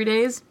away for 3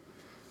 days,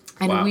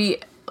 and Wow.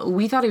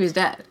 we thought he was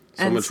dead.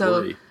 So and much so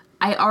worry.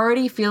 I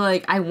already feel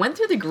like I went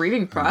through the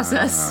grieving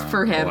process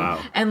for him, wow.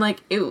 and like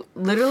it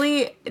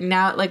literally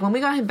now, like when we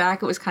got him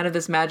back, it was kind of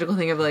this magical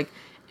thing of like.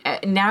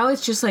 Now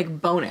it's just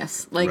like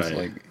bonus. Like, Right.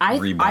 Like, I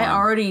reborn.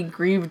 already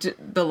grieved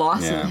the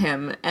loss Yeah. of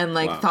him and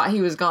like Wow. thought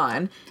he was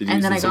gone, Did you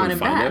and then I see got someone him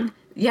find back. him?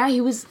 Yeah,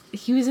 he was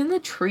in the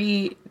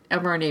tree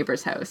of our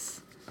neighbor's house.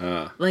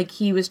 Like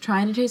he was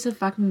trying to chase a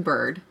fucking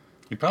bird.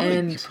 He probably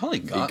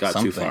and- got got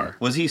something. too far.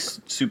 Was he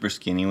super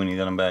skinny when you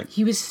got him back?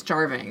 He was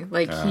starving.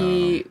 Like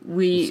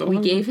we So we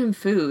hungry. gave him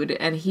food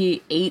and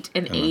he ate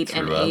and ate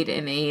and threw up? ate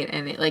and ate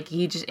and ate. Like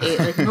he just ate.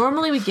 Like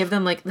normally we give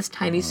them like this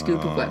tiny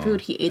scoop of wet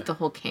food. He ate the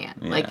whole can.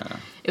 Like Yeah.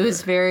 it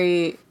was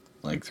very.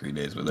 Like 3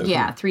 days without.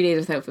 Yeah, food? 3 days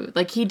without food.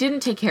 Like he didn't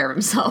take care of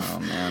himself Oh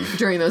man.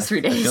 during those 3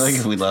 days. I feel like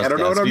if we lost I don't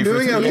know what I'm Gatsby for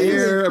doing 3 out days,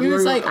 here. He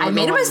was like, I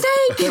made a mistake.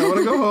 I want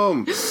to go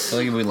home. I feel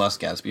like if we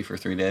lost Gatsby for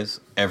 3 days,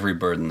 every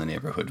bird in the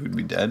neighborhood would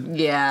be dead.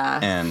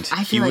 Yeah. And I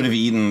he feel would like- have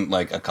eaten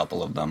like a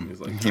couple of them. He's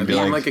like, He'd be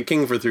I'm like, like a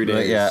king for 3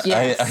 days. yeah,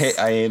 Yes.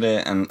 I ate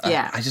it, and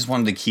Yeah. I just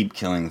wanted to keep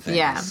killing things.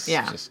 Yeah,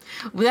 yeah. Just-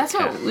 Well, that's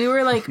what we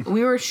were like.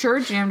 We were sure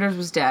Jamders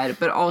was dead,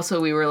 but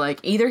also we were like,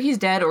 either he's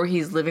dead or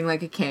he's living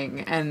like a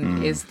king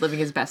and is living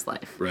his best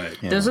life. Right.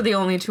 Those are the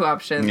only two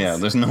options. yeah,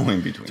 there's no in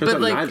between. Turns But,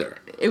 out like, neither.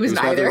 it was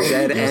neither neither.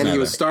 dead and he neither.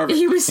 was starving.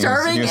 He was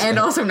starving he was- and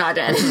also not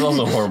dead. This is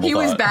also a horrible He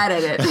was thought. bad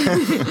at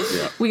it.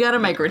 Yeah. We got a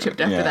microchipped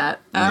after Yeah. that.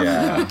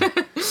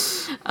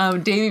 Yeah.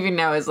 Dave even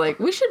now is like,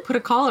 we should put a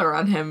collar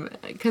on him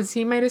because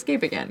he might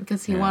escape again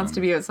because he wants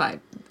to be outside.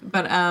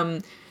 But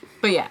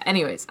yeah.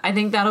 Anyways, I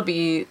think that'll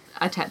be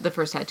the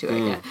first tattoo I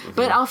get.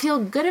 But I'll feel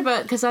good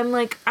about because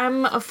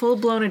I'm a full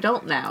blown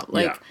adult now.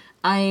 Like Yeah.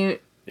 I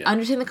Yeah.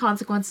 understand the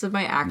consequences of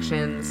my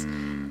actions.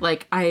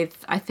 Like I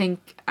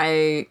think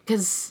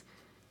because.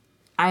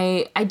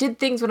 I did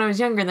things when I was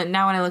younger that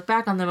now when I look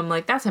back on them, I'm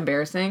like, that's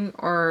embarrassing,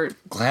 or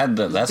Glad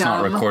that that's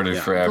not Dumb. recorded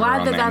Yeah. forever glad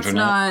on that the that's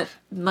internet. not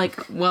like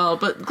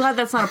but glad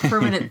that's not a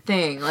permanent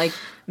thing. Like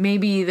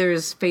maybe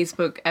there's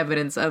Facebook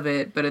evidence of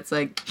it, but it's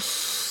like,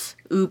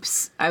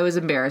 oops, I was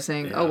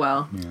embarrassing. Oh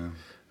well,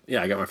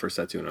 Yeah, I got my first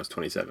tattoo when I was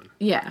 27.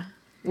 yeah.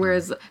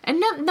 Whereas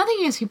and nothing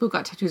against people who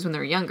got tattoos when they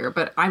were younger,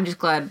 but I'm just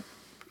glad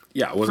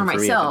Yeah, it for wasn't for,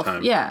 myself. me at the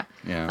time. Yeah,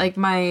 Yeah. like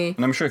my.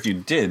 And I'm sure if you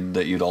did,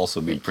 that you'd also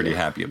be pretty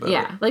happy about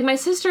Yeah, it. like my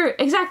sister,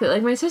 exactly.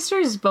 Like my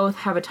sisters both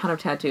have a ton of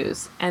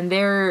tattoos, and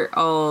they're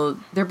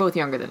both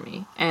younger than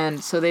me,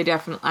 and so they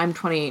definitely. I'm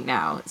 28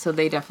 now, so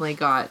they definitely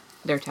got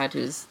their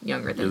tattoos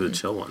younger than You're me. the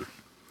chill one.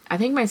 I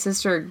think my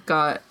sisters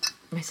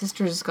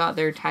got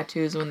their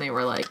tattoos when they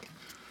were like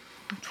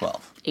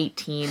 12.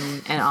 18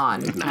 and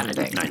on kind of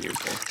thing. 9 years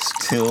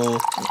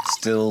old.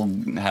 Still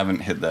haven't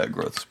hit that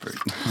growth spurt.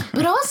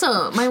 But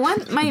also my one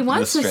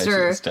The sister,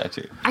 stretchiest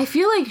tattoo. I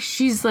feel like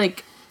she's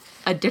like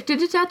addicted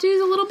to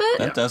tattoos a little bit.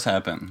 That does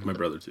happen. My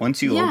brother, too.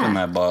 Once you Yeah. open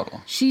that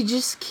bottle. She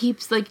just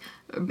keeps like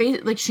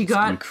she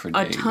got ink for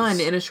a ton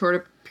days. in a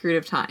shorter period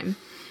of time,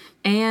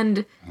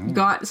 and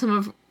got some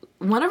of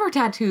one of her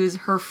tattoos.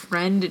 Her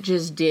friend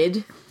just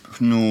did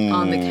No.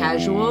 on the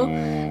casual.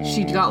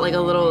 She got like a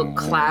little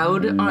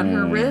cloud on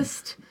her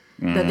wrist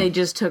that they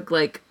just took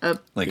like a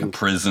Like a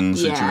prison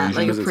situation. yeah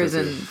like a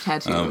Prison prison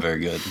tattoo. Oh, very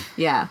good.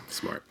 Yeah,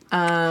 Smart.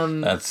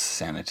 That's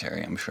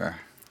sanitary, I'm sure.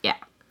 yeah.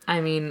 I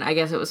mean, I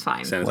guess it was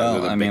fine. Sanitizer Well,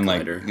 with a I Bic mean, like,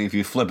 lighter. if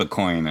you flip a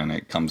coin and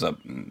it comes up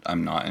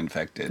I'm not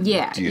infected.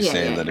 Yeah, Do you yeah,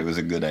 say yeah, that yeah. it was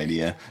a good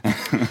idea?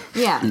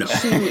 Yeah. No.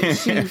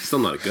 She Still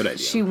not a good idea.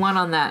 she won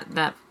on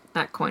that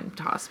coin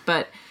toss,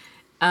 but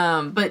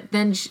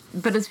then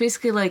but it's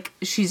basically like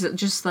she's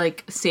just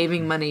like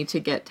saving money to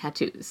get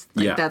tattoos.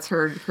 Like Yeah. that's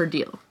her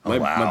deal. my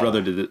wow.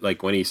 brother did it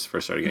like when he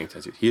first started getting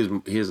tattoos. He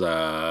is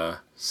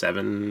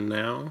 7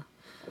 now,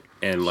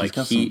 and like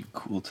got he some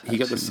cool he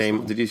got the tattoos,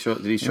 same. though. Did he show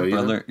Your you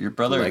brother, your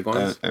brother, the leg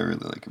ones? I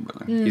really like your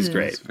brother. He's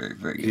great. He's very,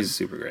 very good. He's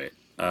super great.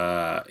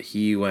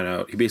 He went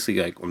out. He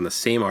basically like from the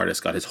same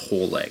artist got his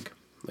whole leg,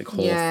 like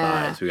whole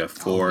Yeah. thigh. So we got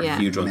 4 Yeah.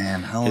 huge ones.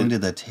 Man, how long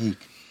did that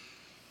take?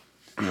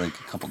 Like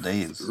a couple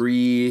days.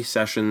 3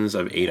 sessions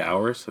of 8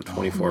 hours, so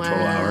 24 total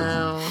hours.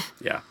 Wow.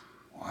 Yeah,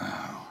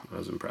 Wow. I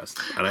was impressed.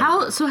 And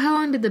How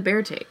long did the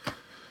bear take?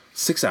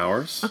 6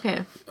 hours.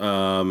 Okay.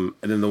 And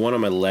then the one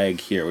on my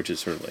leg here, which is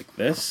sort of like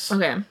this,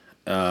 Okay.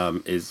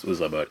 was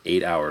about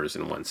 8 hours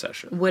in one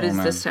session. What is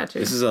man. this tattoo?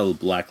 This is a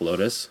black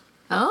lotus.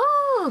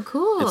 Oh,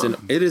 cool.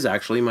 It is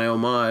actually my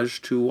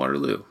homage to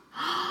Waterloo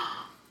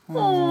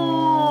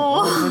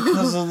Oh.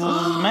 Because of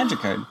the magic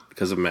card.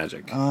 because of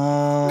magic.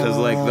 Oh. Because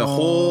like the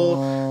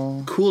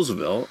whole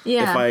Coolsville,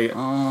 Yeah. if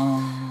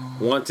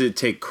I want to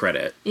take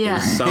credit, Yeah.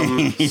 in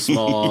some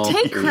small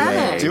Take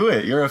credit. way, Do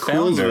it. You're a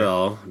founder.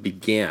 Coolsville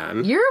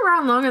began You're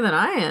around longer than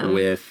I am.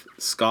 with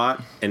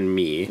Scott and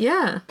me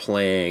Yeah.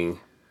 playing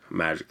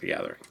Magic the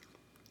Gathering.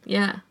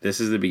 Yeah. This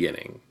is the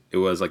beginning. It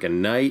was like a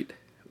night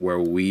where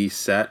we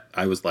set.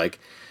 I was like,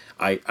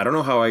 I don't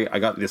know how I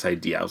got this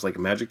idea. I was like,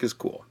 magic is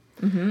cool.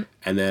 Mm-hmm.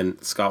 And then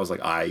Scott was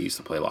like, I used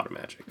to play a lot of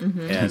magic.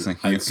 Mm-hmm. And He's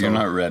like, you're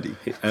not ready.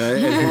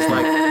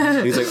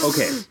 and he's like,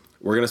 okay,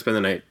 we're gonna spend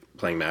the night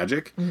playing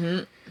Magic.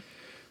 Mm-hmm.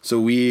 So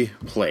we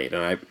played,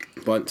 and I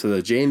went to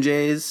the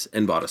J&J's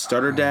and bought a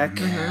starter deck,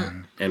 Mm-hmm.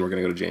 and we're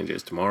gonna go to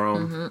J&J's tomorrow.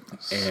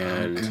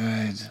 And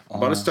Good.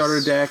 bought a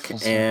starter deck,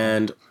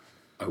 and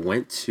I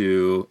went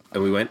to,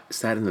 and we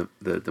sat in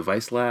the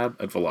device lab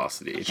at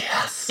Velocity.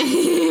 Yes.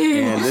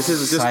 And this is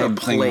just a Side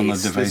thing on the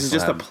place. This device is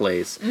just a lab.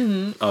 place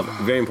Mm-hmm. of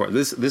very important.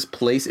 This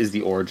place is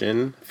the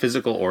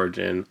physical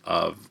origin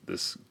of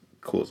this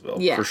Coolsville,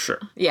 Yeah. for sure.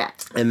 Yeah.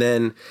 And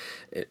then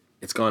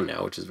it's gone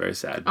now, which is very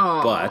sad.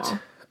 Aw. But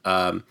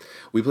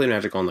we played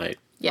Magic all night.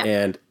 Yeah.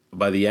 And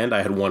by the end,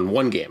 I had won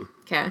one game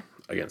Okay.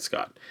 against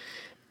Scott.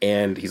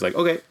 And he's like,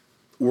 okay,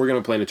 we're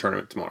going to play in a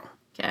tournament tomorrow.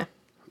 Okay.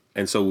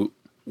 And so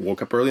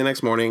woke up early the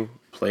next morning,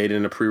 played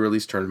in a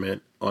pre-release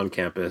tournament on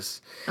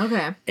campus.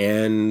 Okay.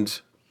 And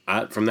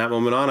from that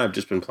moment on, I've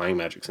just been playing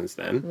Magic since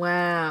then.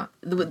 Wow.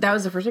 That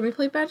was the first time you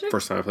played Magic?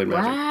 First time I played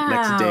Magic. Wow.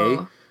 Next day,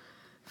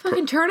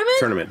 Fucking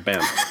tournament?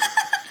 bam.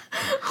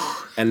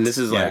 And this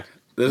is Yeah. like,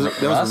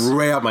 that was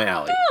right up my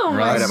alley. Oh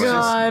right my up my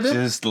God.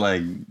 Just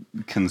like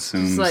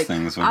consumes It's like,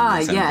 things when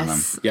you send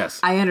yes. them. Yes.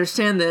 I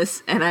understand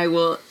this, and I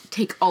will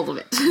take all of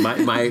it. My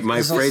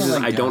There's phrase also is,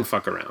 like I don't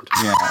fuck around.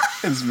 Yeah,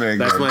 it's very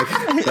That's good.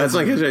 that's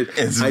my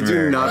It's I do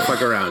very not good.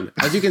 fuck around.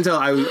 As you can tell,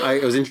 I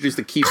was introduced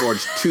to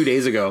Keyforge 2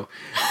 days ago,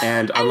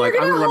 and I'm like,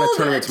 I'm gonna run a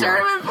tournament tomorrow.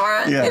 tournament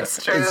for it. Yeah,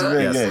 It's true. it's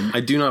very Yes, good. I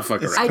do not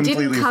fuck It's I around. didn't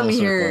completely come full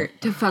here circle.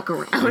 to fuck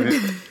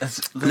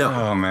around. No.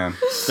 Oh man,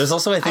 there's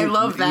also I think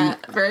love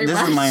that very This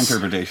much. is my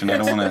interpretation. I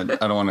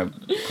don't want to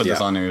put this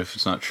Yeah. on here if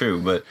it's not true,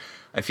 but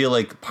I feel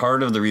like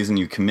part of the reason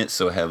you commit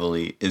so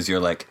heavily is you're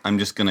like, I'm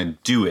just gonna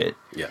do it,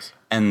 Yes.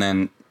 and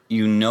then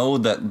you know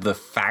that the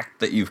fact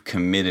that you've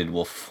committed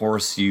will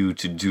force you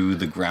to do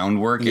the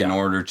groundwork in Yeah.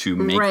 order to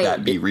make Right.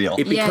 that be real.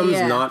 It Yeah, becomes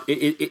yeah. not.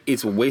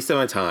 It's a waste of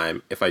my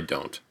time if I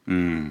don't.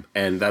 And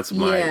that's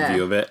my Yeah.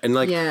 view of it. And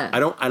like Yeah. I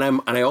don't.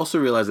 And I also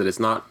realize that it's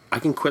not. I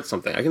can quit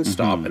something. I can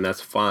stop, and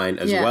that's fine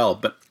as Yeah. well.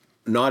 But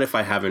not if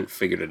I haven't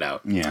figured it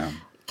out. Yeah,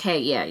 Okay,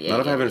 yeah.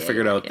 Not if I haven't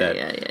figured out that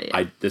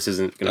this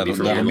isn't going to be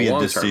for me that'll in the be a long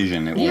term.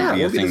 decision. It Yeah. won't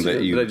be a Won't be a thing that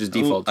decision you. that I just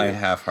default to. I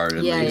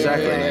half-heartedly. Yeah, yeah,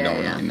 Exactly. and I yeah,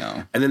 don't yeah. really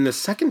know. And then the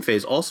second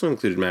phase also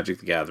included Magic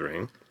the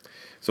Gathering.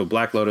 So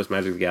Black Lotus,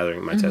 Magic the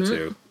Gathering, my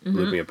tattoo,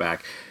 lifting it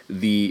back.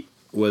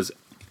 Was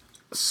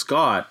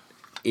Scott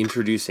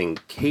introducing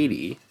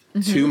Katie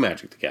to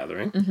Magic the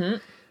Gathering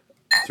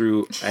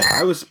through, and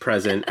I was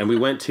present, and we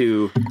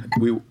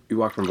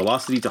walked from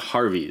Velocity to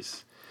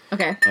Harvey's.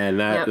 Okay. And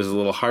that Yep. there's a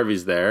little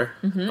Harvey's there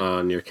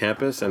near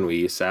campus, and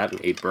we sat and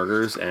ate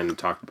burgers and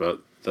talked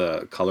about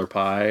the color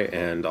pie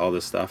and all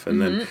this stuff.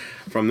 And then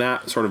from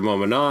that sort of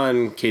moment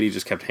on, Katie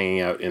just kept hanging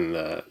out in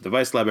the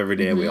device lab every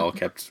day, and we all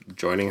kept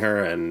joining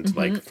her. And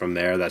like from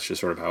there, that's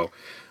just sort of how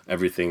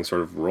everything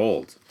sort of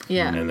rolled.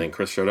 Yeah. And then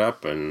Chris showed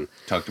up, and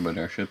Talked about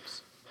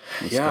airships.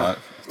 with yeah, Scott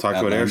talked at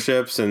about length.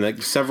 airships, and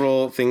like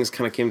several things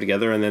kind of came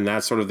together. And then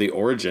that's sort of the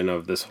origin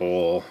of this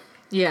whole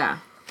Yeah.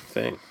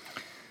 thing.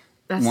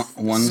 That's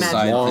One magic.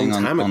 side Long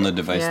thing time on the ago.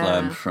 device Yeah.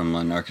 lab from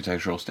an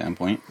architectural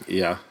standpoint.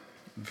 Yeah.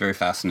 Very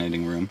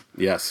fascinating room.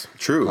 Yes.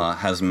 True.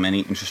 Has many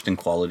interesting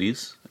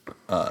qualities.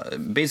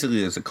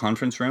 Basically, there's a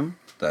conference room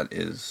that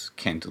is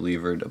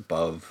cantilevered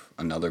above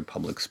another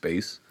public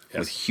space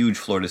with Yes. huge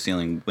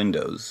floor-to-ceiling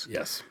windows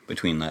Yes.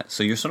 between that.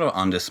 So you're sort of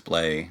on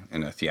display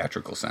in a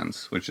theatrical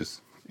sense, which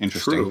is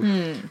interesting.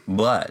 True.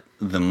 But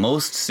the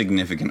most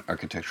significant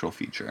architectural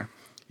feature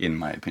in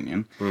my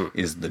opinion,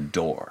 is the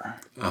door.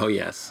 Oh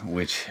yes.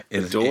 Which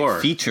door.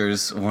 It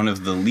features one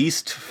of the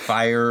least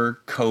fire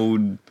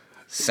code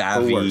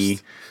savvy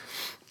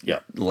Yeah.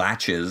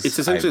 latches. It's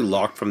essentially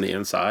locked from the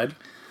inside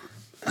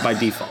by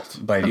default.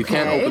 You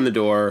can't Okay. open the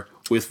door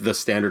with the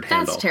standard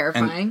handle. That's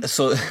terrifying. And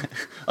so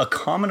a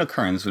common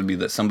occurrence would be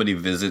that somebody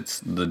visits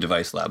the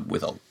device lab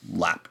with a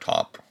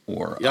laptop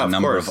or Yeah, a of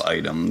number course. of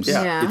items.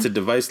 Yeah, Yeah. it's a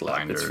device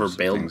lab. It's for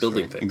binders,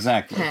 building right? things.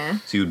 Exactly. Okay.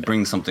 So you would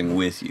bring something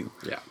with you.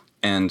 Yeah.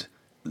 And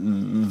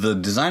the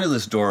design of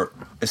this door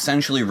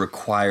essentially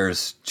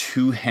requires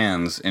two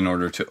hands in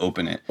order to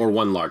open it. Or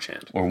one large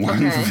hand. Or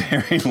one Okay.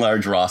 very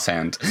large Ross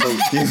hand.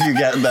 If you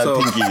get that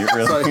pinky,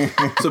 really.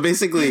 So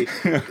basically,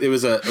 it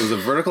was a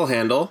vertical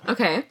handle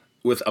Okay.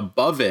 with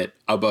above it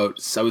about,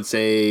 I would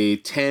say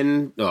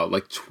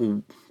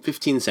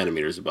 15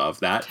 centimeters above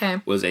that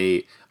Okay. was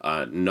a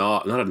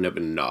knob, not a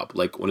knob,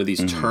 like one of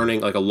these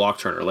turning, like a lock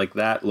turner, like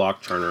that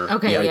lock turner.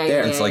 Okay, right yeah,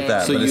 there. yeah, It's like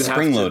that, So but you it's have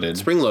spring-loaded.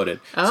 Spring-loaded.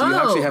 So you Oh.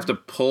 actually have to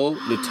pull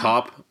the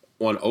top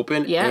one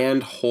open Yeah.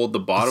 and hold the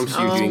bottom. So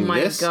Oh you're doing my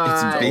this. God. to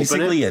It's open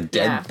basically it. a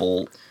dead Yeah.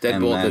 bolt. Dead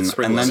and bolt then, that's and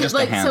spring-loaded. then just a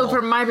Like, handle. so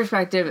from my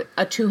perspective,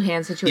 a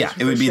two-hand situation.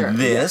 Yeah, it would be for sure.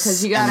 this,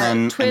 'Cause you gotta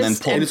and then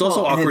twist pull. And it's also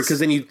pull. awkward it's- because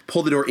then you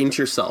pull the door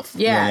into yourself.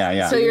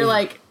 Yeah. So you're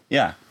like,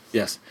 Yeah,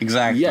 Yes.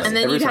 exactly. Yes. and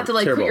then Every you'd have time. to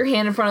like Terrible. put your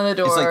hand in front of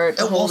the door It's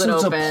like, to hold also it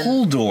it's open. a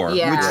pull door,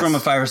 Yeah. which from a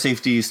fire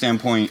safety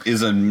standpoint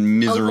is a A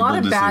miserable lot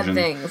of decision. bad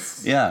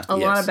things. Yeah. A lot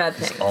Yes. of bad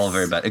things. All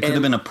very bad. It could have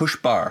And- been a push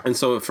bar. And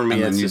so for me,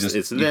 And then it's you just, just-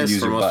 it's you could this. use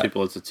For your most butt.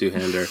 people, it's a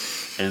two-hander.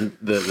 And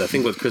the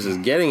thing what Chris is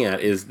getting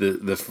at is the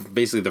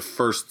basically the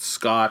first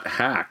Scott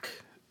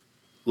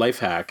life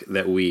hack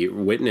that we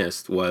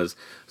witnessed was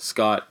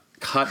Scott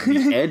cut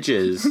the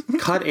edges,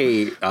 cut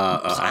a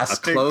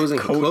Plastic clothing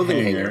coat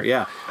hanger, hanger.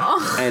 yeah,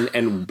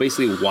 and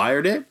basically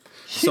wired it.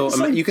 So It's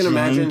like you can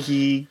imagine,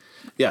 janky.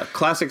 yeah,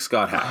 classic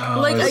Scott hack.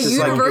 Like a This is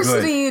like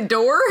university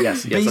door?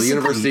 Yes, a Basically-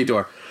 university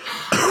door.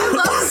 I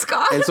love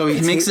Scott. And so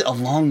He makes it a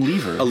long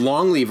lever. a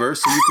long lever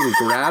so you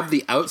can grab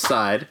the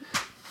outside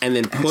and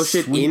then push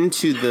it sweep.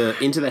 into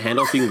the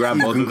handle so you can grab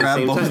You both can at the grab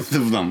same both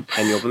time. of them.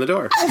 And you open the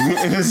door.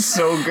 It is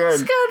so good.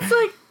 Scott's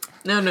like,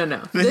 no.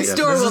 This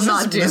door will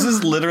not do. This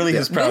is literally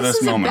his This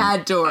proudest is a moment.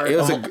 bad door.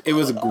 It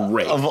was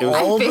great. Of It was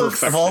all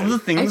perfection. the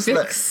things I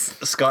that fix.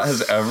 Scott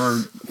has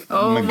ever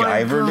Oh my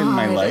MacGyvered in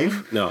my God.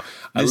 life, No,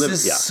 I this live.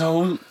 is Yeah,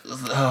 so.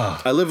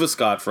 I lived with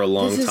Scott for a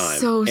long This is time,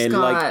 so and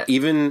like Scott.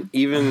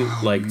 even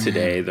like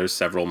today, there's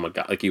several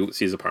like you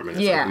see his apartment,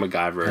 it's Yeah. like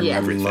MacGyver and Yeah.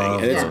 everything,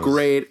 love and it's those.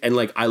 great. And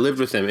like I lived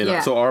with him, and Yeah.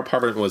 so our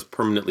apartment was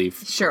permanently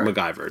Sure.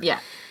 MacGyvered. Yeah.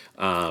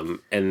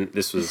 And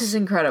this was This is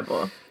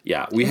incredible.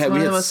 Yeah, we It's had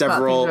one of the had most Scott things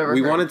several. I've ever We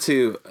heard. wanted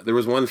to. There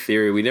was one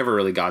theory we never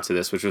really got to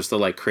this, which was to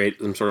like create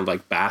some sort of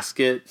like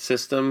basket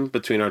system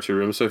between our two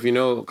rooms. So if you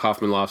know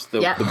Kaufman Lofts, the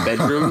Yeah.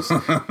 bedrooms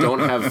don't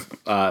have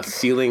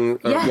ceiling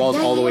Yeah, walls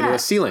yeah, all the way to yeah. the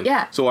ceiling.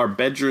 Yeah. So our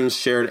bedrooms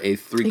shared a You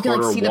can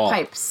three-quarter like see wall. the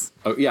pipes.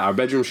 Oh, yeah, our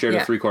bedroom shared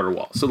Yeah. a three-quarter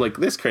wall. So like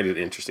this created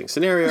interesting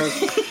scenarios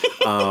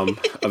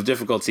of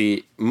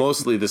difficulty.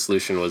 Mostly the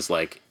solution was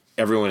like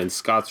everyone in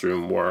Scott's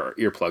room wore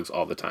earplugs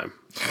all the time,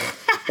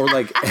 or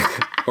like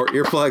or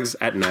earplugs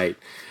at night,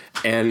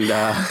 and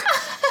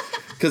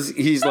because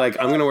he's like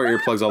I'm gonna wear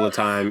earplugs all the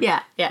time.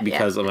 Yeah.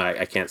 Because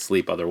I can't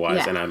sleep otherwise,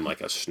 Yeah. and I'm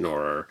like a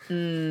snorer,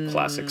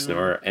 classic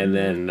snorer. And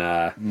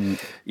then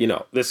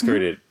this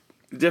created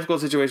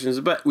difficult situations,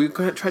 but we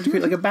tried to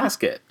create like a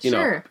basket. You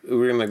Sure. know, we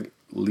were gonna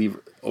leave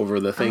over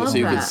the thing love so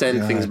you could that.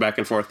 send things back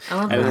and forth. I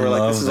love And that. we're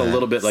like, I this is a love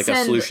little bit like a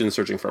Send, solution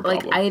searching for a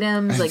Like problem.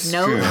 items, like It's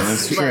notes. true.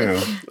 That's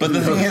like, true. But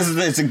the thing is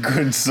that it's a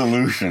good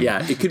solution.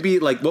 Yeah, it could be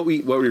like what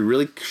we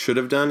really should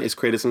have done is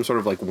created some sort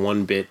of like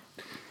 1-bit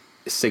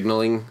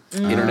signaling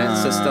internet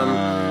system.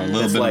 A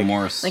little that's bit like,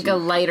 more. like a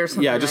light or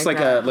something. Yeah, just like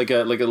that. a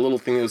little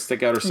thing that would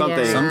stick out or something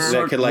Yeah. Some that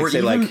sort, could like or say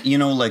even, like you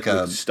know, like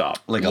a stop.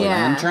 like a Yeah.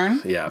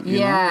 lantern. Yeah. You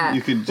know? Yeah.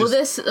 You could well,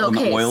 just- this an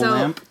okay. oil so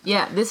lamp.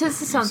 yeah, this is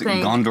something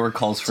Gondor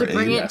calls for to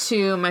bring aid. it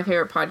to my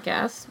favorite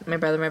podcast, my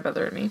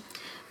brother and me.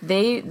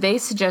 They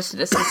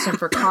suggested a system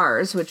for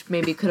cars, which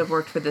maybe could have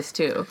worked for this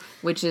too.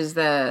 Which is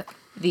the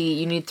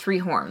you need 3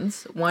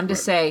 horns. One to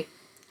say,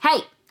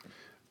 "Hey."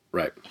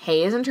 Right.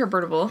 Hey is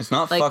interpretable. It's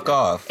not fuck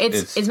off.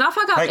 It's not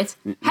fuck off. hey. It's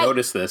hey.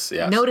 Notice this.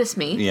 Yes. Notice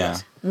me. Yeah.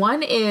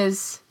 One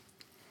is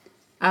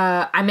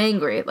I'm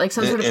angry, like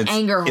some sort of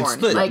anger it's horn.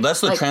 the- like,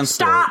 that's the like,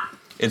 transport. Stop.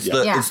 It's Yeah.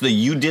 the Yeah. it's the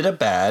you did it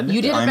bad.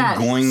 You did it I'm bad.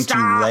 going Stop.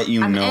 to let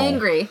you I'm know.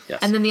 angry. Yes.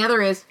 And then the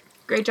other is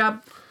great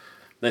job,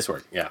 Nice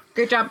work. Yeah.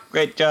 great job,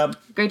 Great job.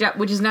 great job,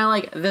 which is now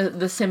like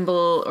the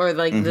symbol or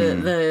like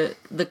the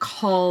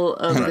call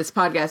of this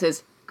podcast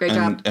is great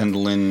job. And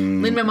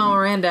Lin Lin-Manuel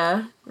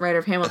Miranda, writer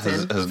of Hamilton,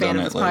 has fan done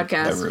of it this like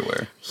podcast.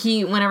 everywhere.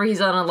 Whenever he's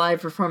on a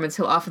live performance,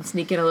 he'll often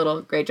sneak in a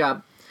little great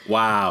job.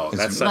 Wow.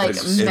 That's such like a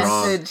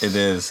strong. message. It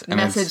is. And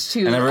Message it's-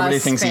 to and everybody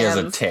us thinks he has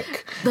a fans.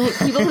 tick. Like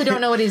people who don't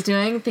know what he's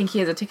doing think he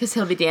has a tick because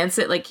he'll be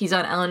dancing like he's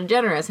on Ellen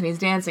DeGeneres and he's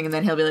dancing and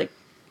then he'll be like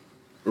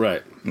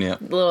Right. Yeah.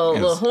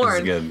 little It's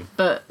horn. good.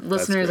 But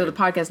listeners of the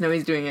great. podcast know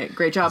he's doing it.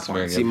 Great job, very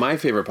horn. good. See, my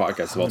favorite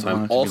podcast of all I want time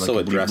it to be also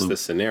like a bleep addressed bloop.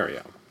 this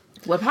scenario.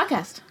 What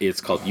podcast? It's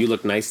called "You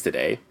Look Nice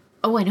Today,"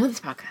 Oh, I know this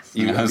podcast.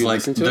 You, I have was you like,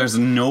 listened to it? there's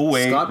no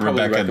way Scott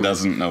probably Rebecca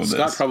doesn't know this.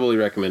 Scott probably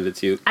recommended it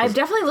to you. I've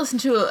definitely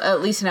listened to at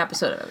least an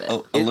episode of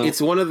it.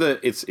 It's one of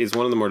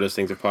the more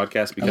distinctive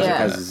podcasts because it Yeah.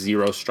 has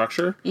zero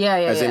structure. Yeah,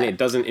 As in, yeah. it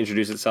doesn't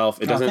introduce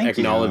itself. It doesn't thank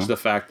acknowledge you. the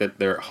fact that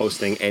they're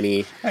hosting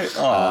any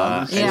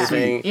Aw, Yeah.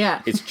 anything.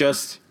 Yeah. It's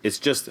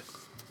just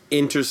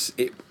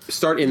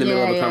start in the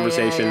middle of a Yeah,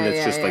 conversation yeah, that's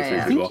yeah, just yeah, like yeah, three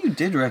yeah. I people. think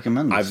you did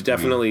recommend this. I've to me.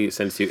 definitely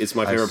sent it to you. It's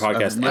my favorite I've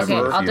podcast listened ever.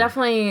 Okay, I'll you.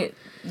 definitely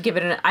give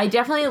it I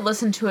definitely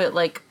listened to it,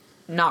 like,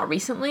 not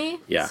recently.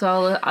 Yeah.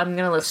 So I'm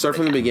going to listen Start to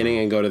from it the again. beginning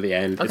and go to the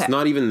end. Okay. It's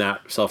not even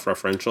that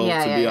self-referential.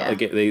 Yeah, to yeah, be yeah.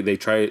 like they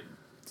try.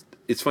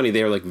 It's funny,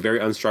 they are like very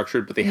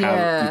unstructured, but they have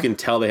Yeah. you can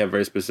tell they have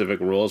very specific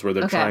rules where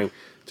they're Okay. trying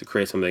to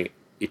create something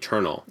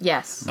eternal.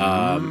 Yes.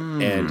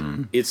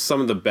 And it's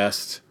some of the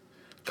best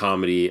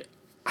comedy.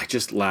 I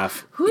just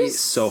laugh Who's-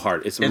 so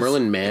hard. It's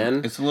Merlin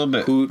Mann. it's a little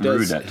bit who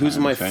does rude at who's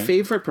my times, right?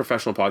 favorite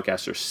professional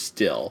podcaster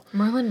still.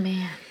 Merlin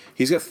Mann.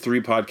 He's got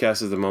 3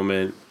 podcasts at the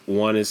moment.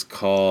 One is you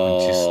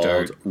called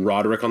start?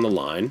 Roderick on the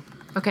Line,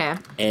 Okay.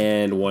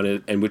 and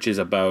which is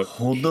about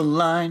Hold the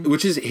line.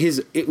 which is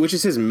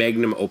his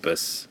magnum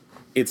opus.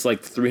 It's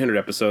like 300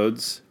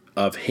 episodes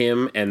of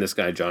him and this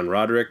guy John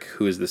Roderick,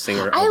 who is the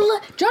singer. John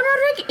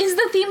Roderick is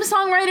the theme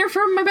songwriter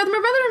for My Brother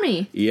and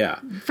Me Yeah,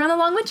 from The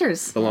Long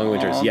Winters. The Long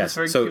Winters. Aw, Yes. that's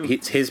very So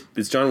cute.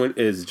 it's John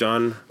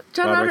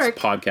John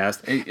Roderick's Roderick.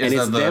 podcast, Is and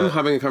it's that them the-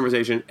 having a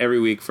conversation every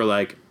week for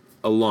like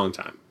a long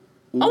time.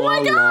 Oh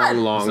my God!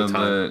 long So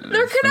time.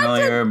 They're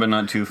familiar, connected. but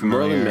not too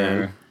familiar. Merlin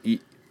Mann.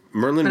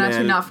 Merlin But not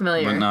Mann. too not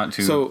familiar. But not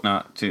too, So-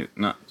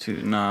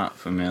 not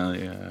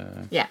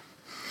familiar. Yeah.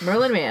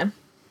 Merlin Mann.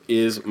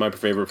 is my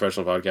favorite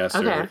professional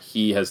podcaster. Okay.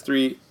 He has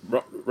 3.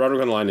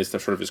 Roderick on the Line is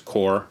sort of his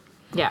core,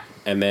 Yeah.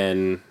 and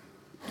then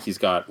he's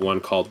got one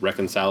called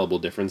Reconcilable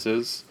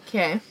Differences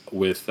Okay.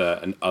 with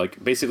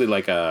basically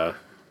like a.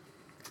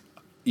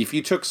 If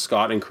you took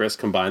Scott and Chris,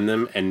 combined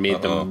them, and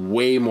made them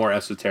way more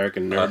esoteric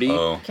and nerdy,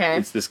 Okay.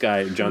 it's this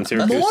guy John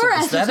Syracuse. More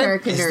Is that a-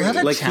 esoteric and is that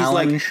nerdy. a Like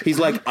challenge? he's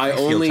like I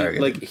feel only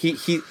targeted. like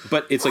he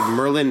but it's like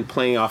Merlin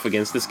playing off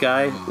against this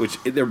guy, which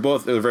they're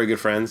very good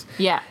friends.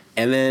 Yeah.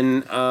 And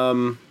then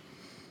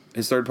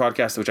his third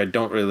podcast, which I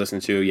don't really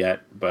listen to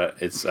yet, but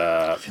it's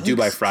Due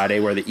by Friday,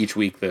 where each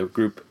week the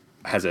group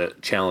has a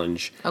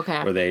challenge.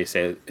 Okay. Where they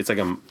say it's like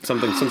some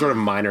sort of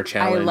minor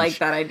challenge. like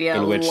that idea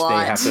in a which lot.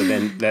 they have to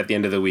then at the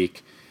end of the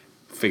week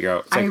figure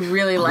out. It's I like,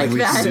 really like we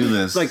that. should do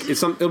this. like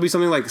it'll be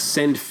something like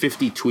send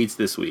 50 tweets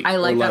this week. I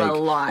like or that a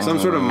lot. Some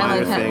sort of I minor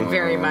like that thing.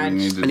 very We much.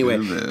 need to Anyway,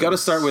 do this. got to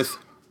start with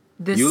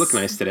This, You Look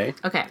Nice Today.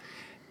 Okay.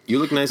 You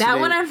Look Nice That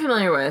Today. one I'm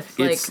familiar with.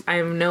 Like, It's-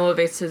 I know of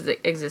its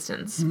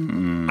existence. I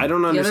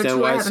don't other understand two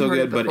I why it's so haven't good,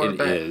 heard but before, it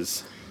but-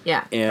 is.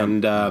 Yeah.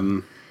 And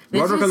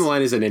Roderick on is- the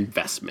Line is an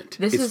investment.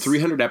 this It's is-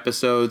 300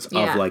 episodes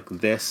Yeah. of like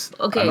this.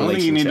 Okay. I don't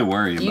think you need to relationship.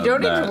 worry about You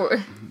don't that. need to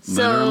worry.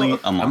 Literally So,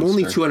 a monster. I'm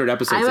only 200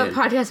 episodes I'm a in.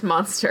 podcast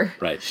monster.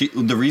 Right.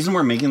 The reason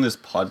we're making this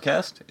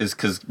podcast is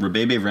because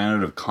Rebebe ran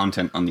out of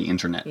content on the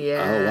internet.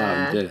 Yeah. Oh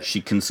wow, you did it.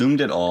 She consumed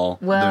it all.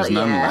 Well, There's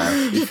none yeah.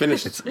 left. You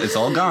finished it. It's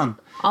all gone.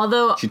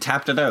 Although She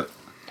tapped it out.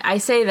 I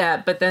say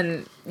that, but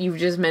then you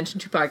just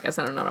mentioned 2 podcasts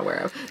that I'm not aware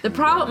of.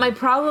 My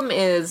problem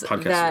is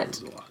Podcast that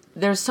is a lot.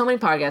 there's so many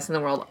podcasts in the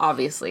world.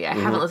 Obviously, I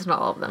haven't listened to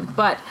all of them,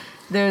 but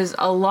there's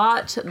a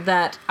lot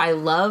that I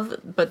love,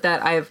 but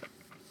that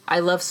I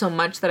love so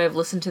much that I've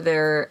listened to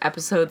their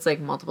episodes like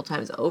multiple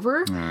times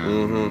over,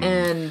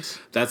 and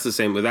That's the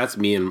same. That's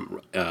me and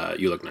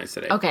You Look Nice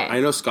Today. Okay. I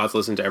know Scott's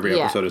listened to every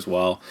Yeah. episode as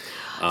well.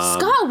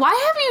 Scott,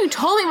 why haven't you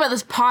told me about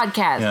this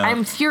podcast? Yeah.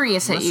 I'm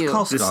furious at Let's you.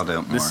 call Scott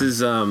out more. This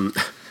is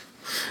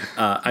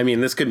I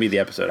mean, this could be the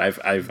episode. I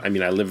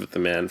lived with the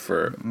man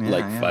for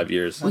yeah. 5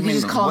 years. We can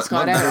just call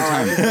Scott out.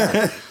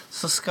 time?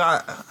 So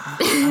Scott,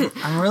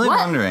 I'm really What?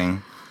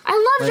 wondering.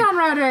 I love John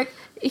Roderick.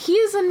 He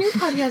has a new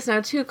podcast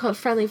now too called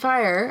Friendly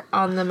Fire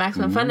on the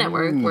Maximum Fun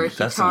Network, where he that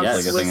talks sounds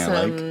like a with thing I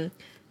some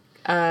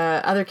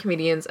other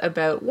comedians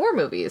about war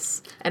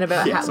movies and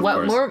about Yes, of what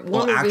course. war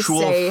Well, movies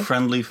actual say.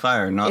 friendly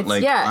fire, not It's,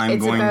 like yeah, I'm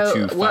it's going about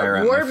to fire what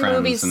at war my friends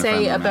movies in a say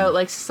friendly about manner.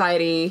 like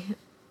society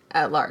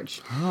at large.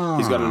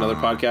 He's got another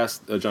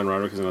podcast. John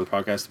Roderick has another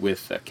podcast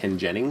with Ken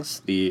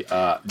Jennings, the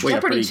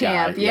Jeopardy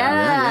champ, guy.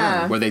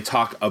 yeah. Where they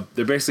talk.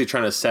 They're basically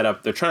trying to set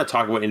up. They're trying to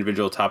talk about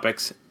individual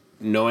topics,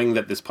 knowing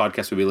that this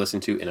podcast will be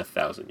listened to in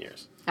 1,000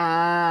 years.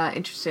 Ah,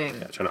 interesting.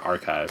 Trying to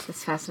archive.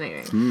 It's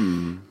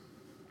fascinating.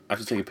 I have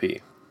to take a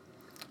pee.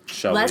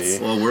 Shall Let's- we?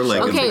 Well, we're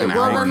like Okay, an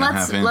well hour then and a let's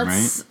half in,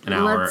 let's right? An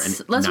hour let's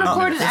and let's 9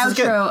 record an minutes. This is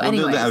good. outro. We'll do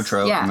the anyways.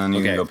 outro, Yeah. and then you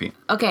Okay. can go pee.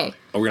 Okay.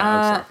 Oh, we're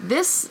gonna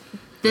outro.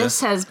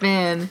 This has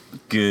been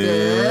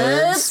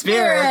Good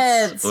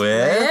Spirits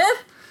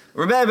with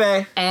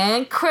Rebebe.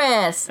 and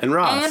Chris And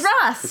Ross. and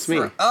Ross. It's me.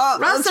 Oh,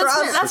 Ross,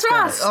 that's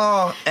Ross.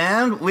 Oh,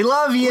 and we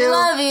love you. We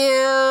love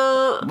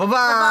you.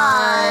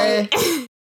 Bye-bye. Bye.